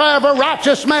 effectual prayer of a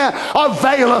righteous man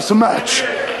availeth much.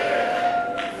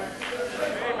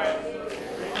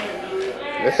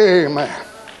 Amen.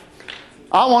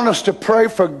 I want us to pray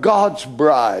for God's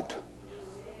bride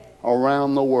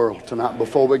around the world tonight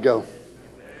before we go.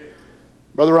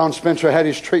 Brother Ron Spencer had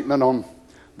his treatment on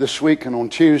this week and on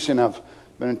Tuesday, and I've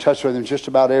been in touch with him just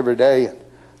about every day, and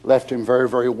left him very,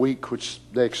 very weak, which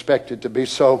they expected to be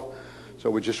so. So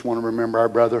we just want to remember our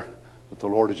brother, that the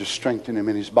Lord will just strengthen him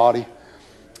in his body.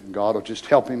 And God will just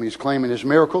help him. He's claiming his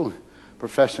miracle,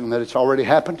 professing that it's already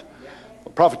happened.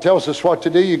 The prophet tells us what to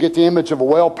do. You get the image of a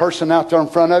well person out there in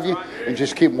front of you and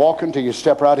just keep walking until you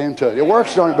step right into it. It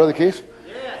works, don't it, Brother Keith?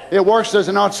 It works, does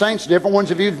it not, saints? Different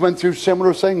ones of you have been through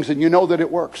similar things, and you know that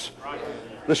it works.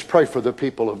 Let's pray for the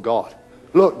people of God.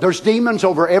 Look, there's demons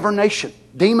over every nation.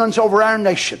 Demons over our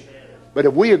nation. But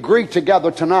if we agree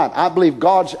together tonight, I believe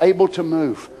God's able to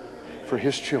move for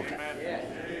His children.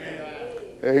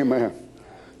 Amen.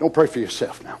 Don't pray for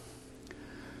yourself now.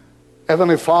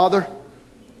 Heavenly Father,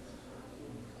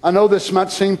 I know this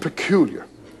might seem peculiar,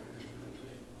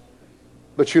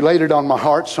 but you laid it on my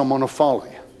heart, so I'm going to follow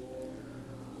you.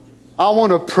 I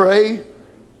want to pray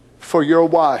for your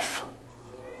wife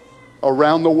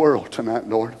around the world tonight,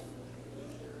 Lord.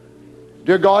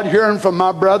 Dear God, hearing from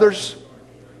my brothers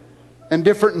in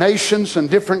different nations and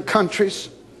different countries.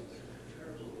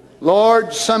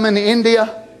 Lord, some in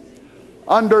India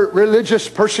under religious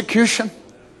persecution.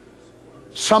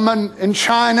 Some in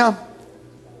China,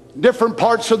 different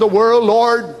parts of the world,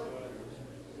 Lord,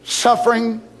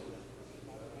 suffering.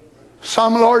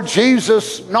 Some, Lord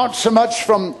Jesus, not so much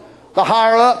from the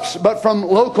higher ups, but from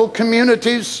local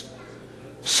communities,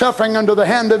 suffering under the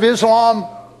hand of Islam.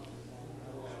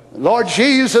 Lord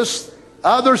Jesus,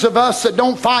 others of us that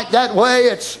don't fight that way,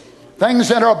 it's things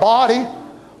in our body,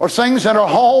 or things in our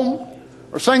home,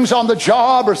 or things on the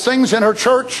job, or things in our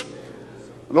church.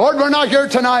 Lord, we're not here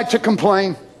tonight to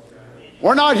complain.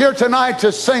 We're not here tonight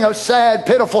to sing a sad,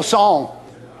 pitiful song.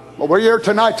 But we're here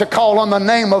tonight to call on the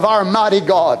name of our mighty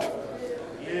God.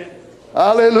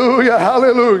 Hallelujah,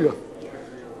 hallelujah.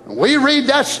 We read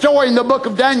that story in the book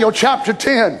of Daniel chapter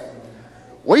 10.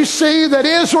 We see that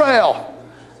Israel,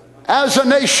 as a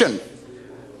nation,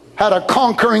 had a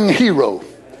conquering hero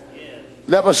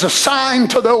that was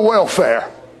assigned to their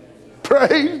welfare.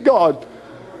 Praise God.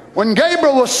 When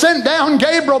Gabriel was sent down,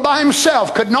 Gabriel by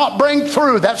himself could not break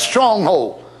through that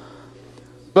stronghold.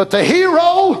 But the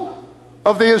hero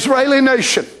of the Israeli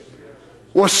nation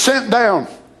was sent down,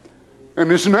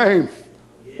 and his name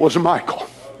was Michael.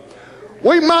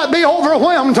 We might be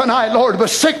overwhelmed tonight, Lord, with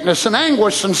sickness and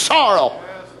anguish and sorrow.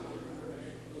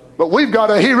 But we've got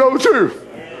a hero too.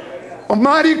 A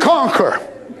mighty conqueror.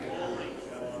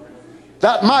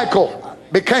 That Michael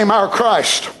became our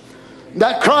Christ.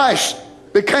 That Christ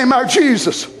became our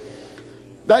Jesus.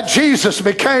 That Jesus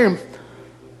became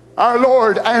our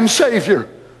Lord and Savior,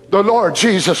 the Lord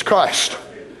Jesus Christ.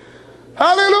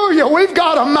 Hallelujah. We've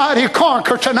got a mighty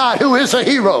conqueror tonight who is a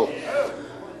hero.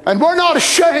 And we're not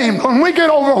ashamed when we get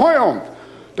overwhelmed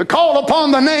to call upon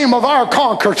the name of our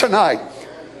conqueror tonight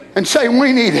and say,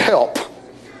 we need help.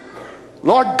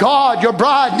 Lord God, your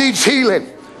bride needs healing.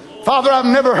 Father, I've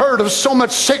never heard of so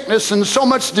much sickness and so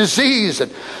much disease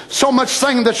and so much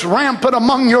thing that's rampant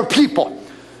among your people.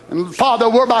 And Father,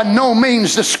 we're by no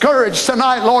means discouraged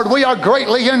tonight, Lord. We are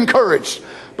greatly encouraged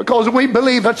because we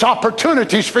believe it's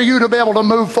opportunities for you to be able to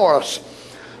move for us.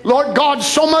 Lord God,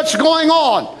 so much going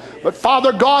on. But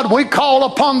Father God, we call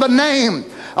upon the name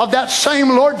of that same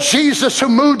Lord Jesus who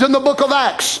moved in the book of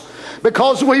Acts,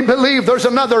 because we believe there's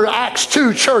another Acts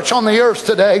 2 church on the earth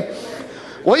today.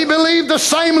 We believe the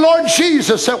same Lord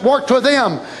Jesus that worked with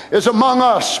them is among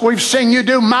us. We've seen you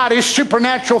do mighty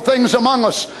supernatural things among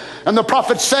us. And the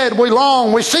prophet said,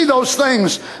 we see those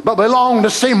things, but we long to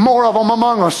see more of them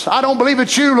among us. I don't believe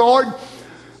it's you, Lord.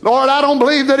 Lord, I don't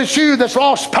believe that it's you that's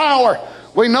lost power.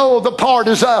 We know the part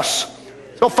is us.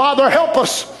 So Father, help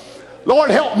us.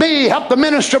 Lord, help me, help the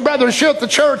minister brothers here at the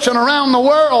church and around the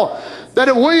world,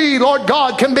 that we, Lord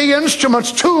God, can be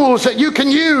instruments, tools that you can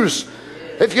use.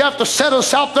 If you have to set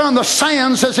us out there in the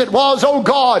sands as it was, oh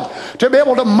God, to be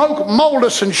able to mold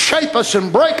us and shape us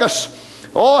and break us.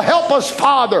 Oh, help us,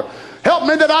 Father. Help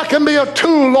me that I can be a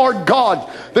tool, Lord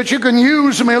God, that you can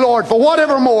use me, Lord, for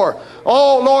whatever more.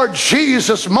 Oh, Lord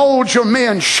Jesus, mold your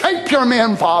men, shape your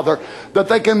men, Father, that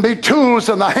they can be tools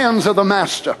in the hands of the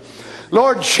Master.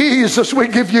 Lord Jesus, we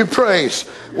give you praise.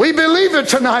 We believe it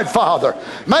tonight, Father.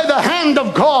 May the hand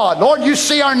of God, Lord, you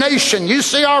see our nation. You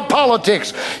see our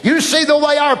politics. You see the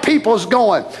way our people's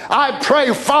going. I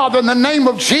pray, Father, in the name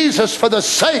of Jesus, for the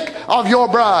sake of your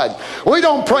bride. We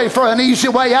don't pray for an easy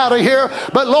way out of here,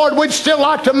 but Lord, we'd still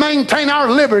like to maintain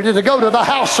our liberty to go to the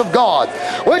house of God.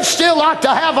 We'd still like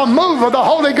to have a move of the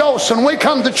Holy Ghost when we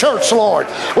come to church, Lord.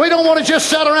 We don't want to just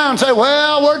sit around and say,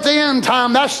 well, we're at the end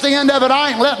time. That's the end of it. I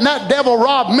ain't letting that devil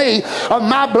rob me of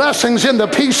my blessings in the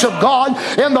peace of God,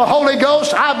 in the Holy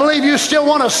Ghost. I believe you still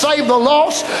want to save the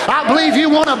lost. I believe you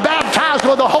want to baptize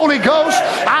with the Holy Ghost.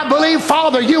 I believe,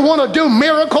 Father, you want to do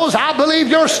miracles. I believe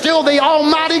you're still the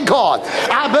Almighty God.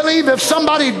 I believe if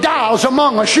somebody dies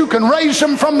among us, you can raise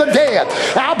them from the dead.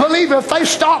 I believe if they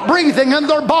stop breathing in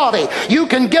their body, you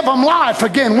can give them life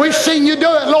again. We've seen you do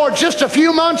it, Lord, just a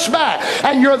few months back,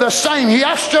 and you're the same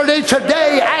yesterday,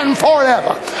 today, and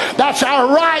forever. That's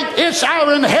our right. It's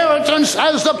our inheritance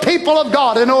as the people of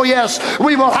God. And oh yes,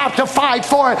 we will have to fight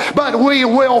for it, but we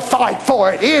will fight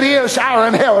for it. It is our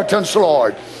inheritance,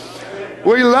 Lord.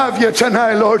 We love you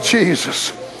tonight, Lord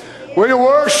Jesus. We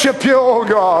worship you, oh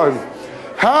God.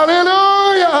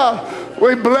 Hallelujah.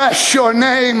 We bless your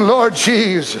name, Lord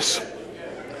Jesus.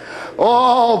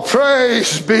 Oh,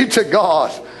 praise be to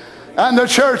God. And the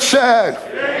church said,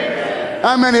 amen.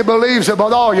 How many believes it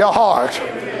with all your heart?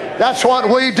 That's what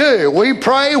we do. We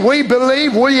pray, we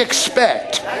believe, we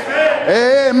expect.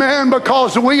 Amen.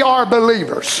 Because we are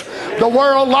believers. The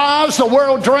world lies, the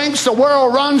world drinks, the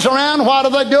world runs around. Why do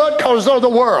they do it? Because they're the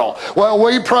world. Well,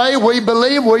 we pray, we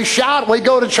believe, we shout, we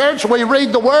go to church, we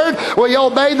read the Word, we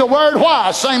obey the Word.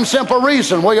 Why? Same simple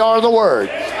reason. We are the Word.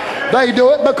 They do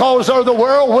it because they're the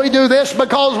world. We do this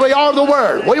because we are the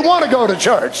Word. We want to go to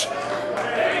church.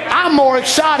 I'm more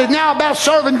excited now about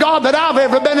serving God than I've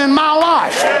ever been in my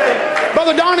life.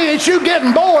 Brother Donnie, ain't you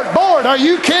getting bored? Bored? Are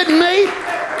you kidding me?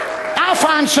 I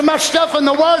find so much stuff in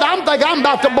the Word, I'm thinking I'm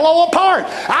about to blow apart.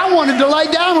 I wanted to lay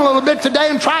down a little bit today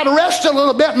and try to rest a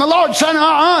little bit. And the Lord said,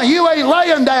 you ain't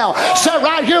laying down. Sit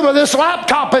right here with this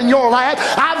laptop in your lap.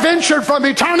 I ventured from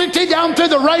eternity down through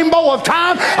the rainbow of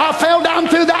time. I fell down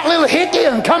through that little hickey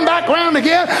and come back around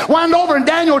again. Wound over in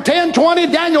Daniel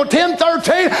 10:20, Daniel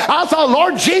 10:13. I thought,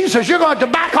 Lord Jesus, you're going to have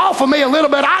to back off of me a little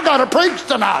bit. I got to preach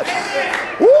tonight.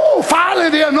 Woo!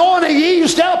 Finally, the anointing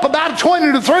eased up about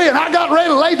 20 to 3, and I got ready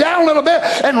to lay down a little bit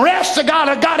and rest to God.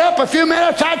 I got up a few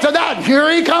minutes after that, and here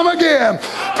he come again.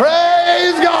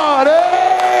 Praise God.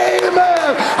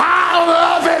 Amen. I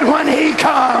love it when he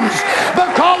comes,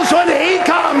 because when he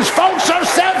comes, folks are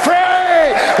set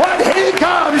free. When he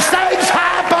comes, things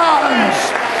happen.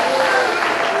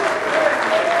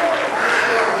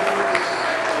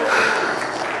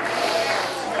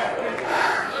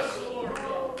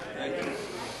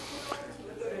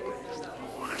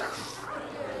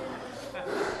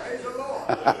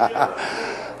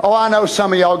 Oh, I know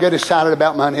some of y'all get excited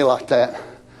about money like that.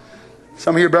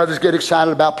 Some of your brothers get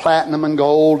excited about platinum and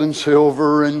gold and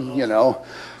silver, and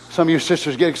some of your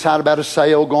sisters get excited about a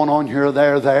sale going on here,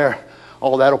 there.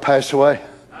 All that'll pass away.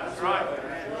 That's right.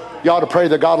 You ought to pray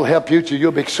that God will help you till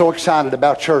you'll be so excited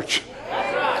about church.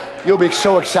 You'll be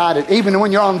so excited. Even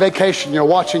when you're on vacation, you're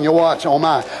watching your watch. Oh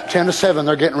my, 10 to 7,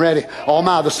 they're getting ready. Oh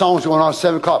my, the song's going on at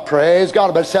 7 o'clock. Praise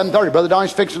God. About 7:30, Brother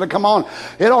Donnie's fixing to come on.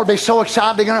 It ought to be so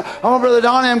exciting. Oh, Brother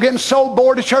Donnie, I'm getting so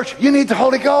bored of church. You need the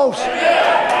Holy Ghost.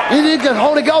 You need the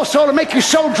Holy Ghost so to make you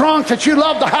so drunk that you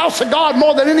love the house of God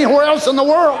more than anywhere else in the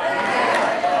world.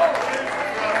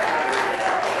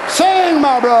 Sing,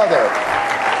 my brother.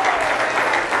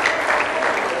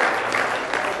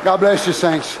 God bless you,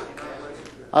 saints.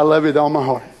 I love you with all my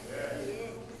heart.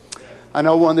 I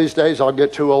know one of these days I'll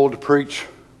get too old to preach,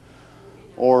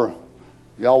 or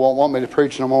y'all won't want me to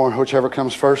preach no more, whichever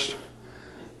comes first.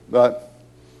 But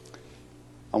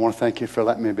I want to thank you for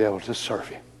letting me be able to serve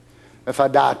you. If I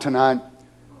die tonight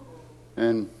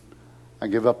and I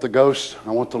give up the ghost,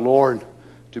 I want the Lord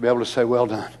to be able to say, well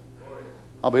done.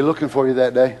 I'll be looking for you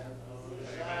that day.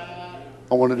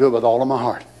 I want to do it with all of my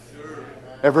heart.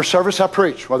 Every service I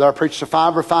preach, whether I preach to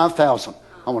 5 or 5,000,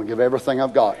 I want to give everything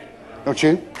I've got. Don't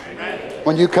you? Amen.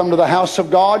 When you come to the house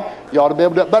of God, you ought to be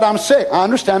able to. But I'm sick. I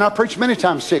understand. I preach many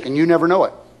times sick, and you never know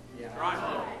it.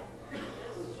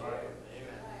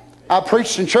 I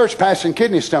preached in church passing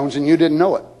kidney stones, and you didn't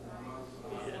know it.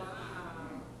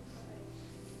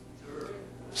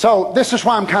 So this is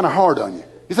why I'm kind of hard on you.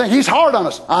 You think he's hard on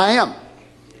us? I am,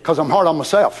 because I'm hard on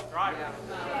myself.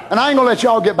 And I ain't going to let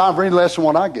y'all get by for any less than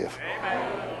what I give.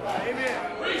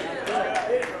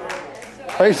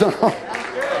 Praise the Lord.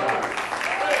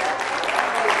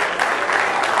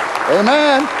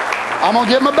 Amen. I'm going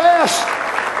to give my best.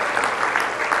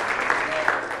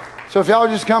 So if y'all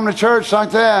just come to church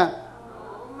like that,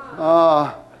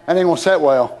 that ain't going to set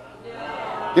well.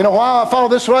 You know why I follow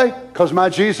this way? Because my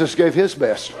Jesus gave his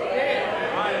best.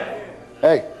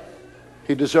 Hey,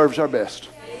 he deserves our best.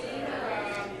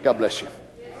 God bless you.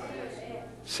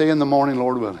 See you in the morning,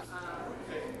 Lord willing.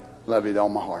 Love you with all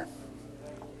my heart.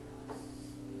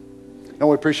 No,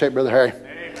 we appreciate Brother Harry.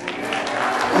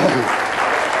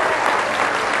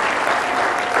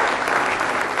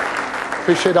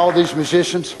 Appreciate all these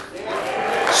musicians,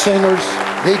 singers,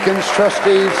 deacons,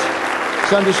 trustees,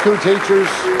 Sunday school teachers,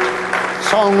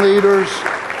 song leaders,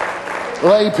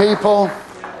 lay people.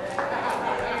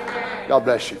 God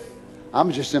bless you.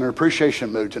 I'm just in an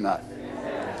appreciation mood tonight.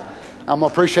 I'm going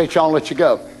to appreciate y'all and let you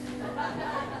go.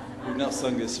 We've not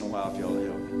sung this in a while, if y'all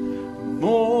help me.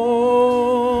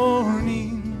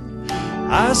 Morning,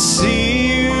 I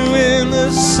see you in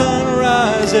the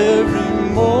sunrise every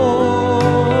morning.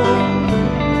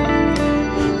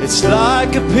 It's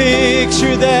like a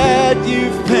picture that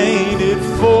you've painted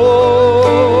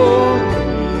for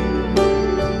me.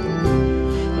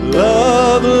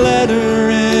 Love letter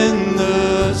in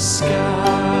the sky.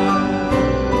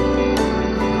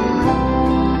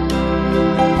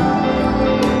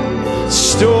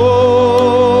 Story,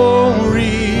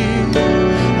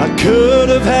 I could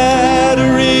have had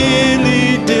a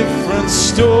really different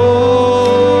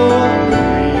story,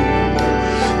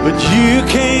 but you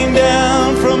came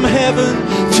down from heaven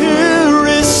to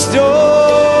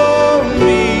restore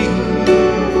me.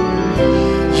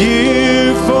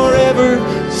 You forever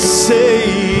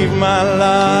saved my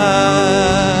life.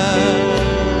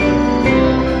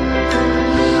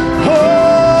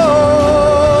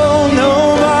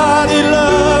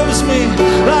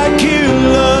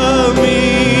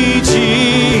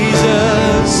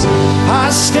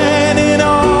 Stand in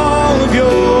all of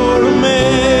your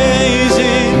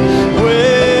amazing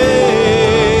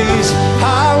ways.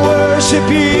 I worship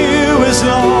you as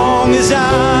long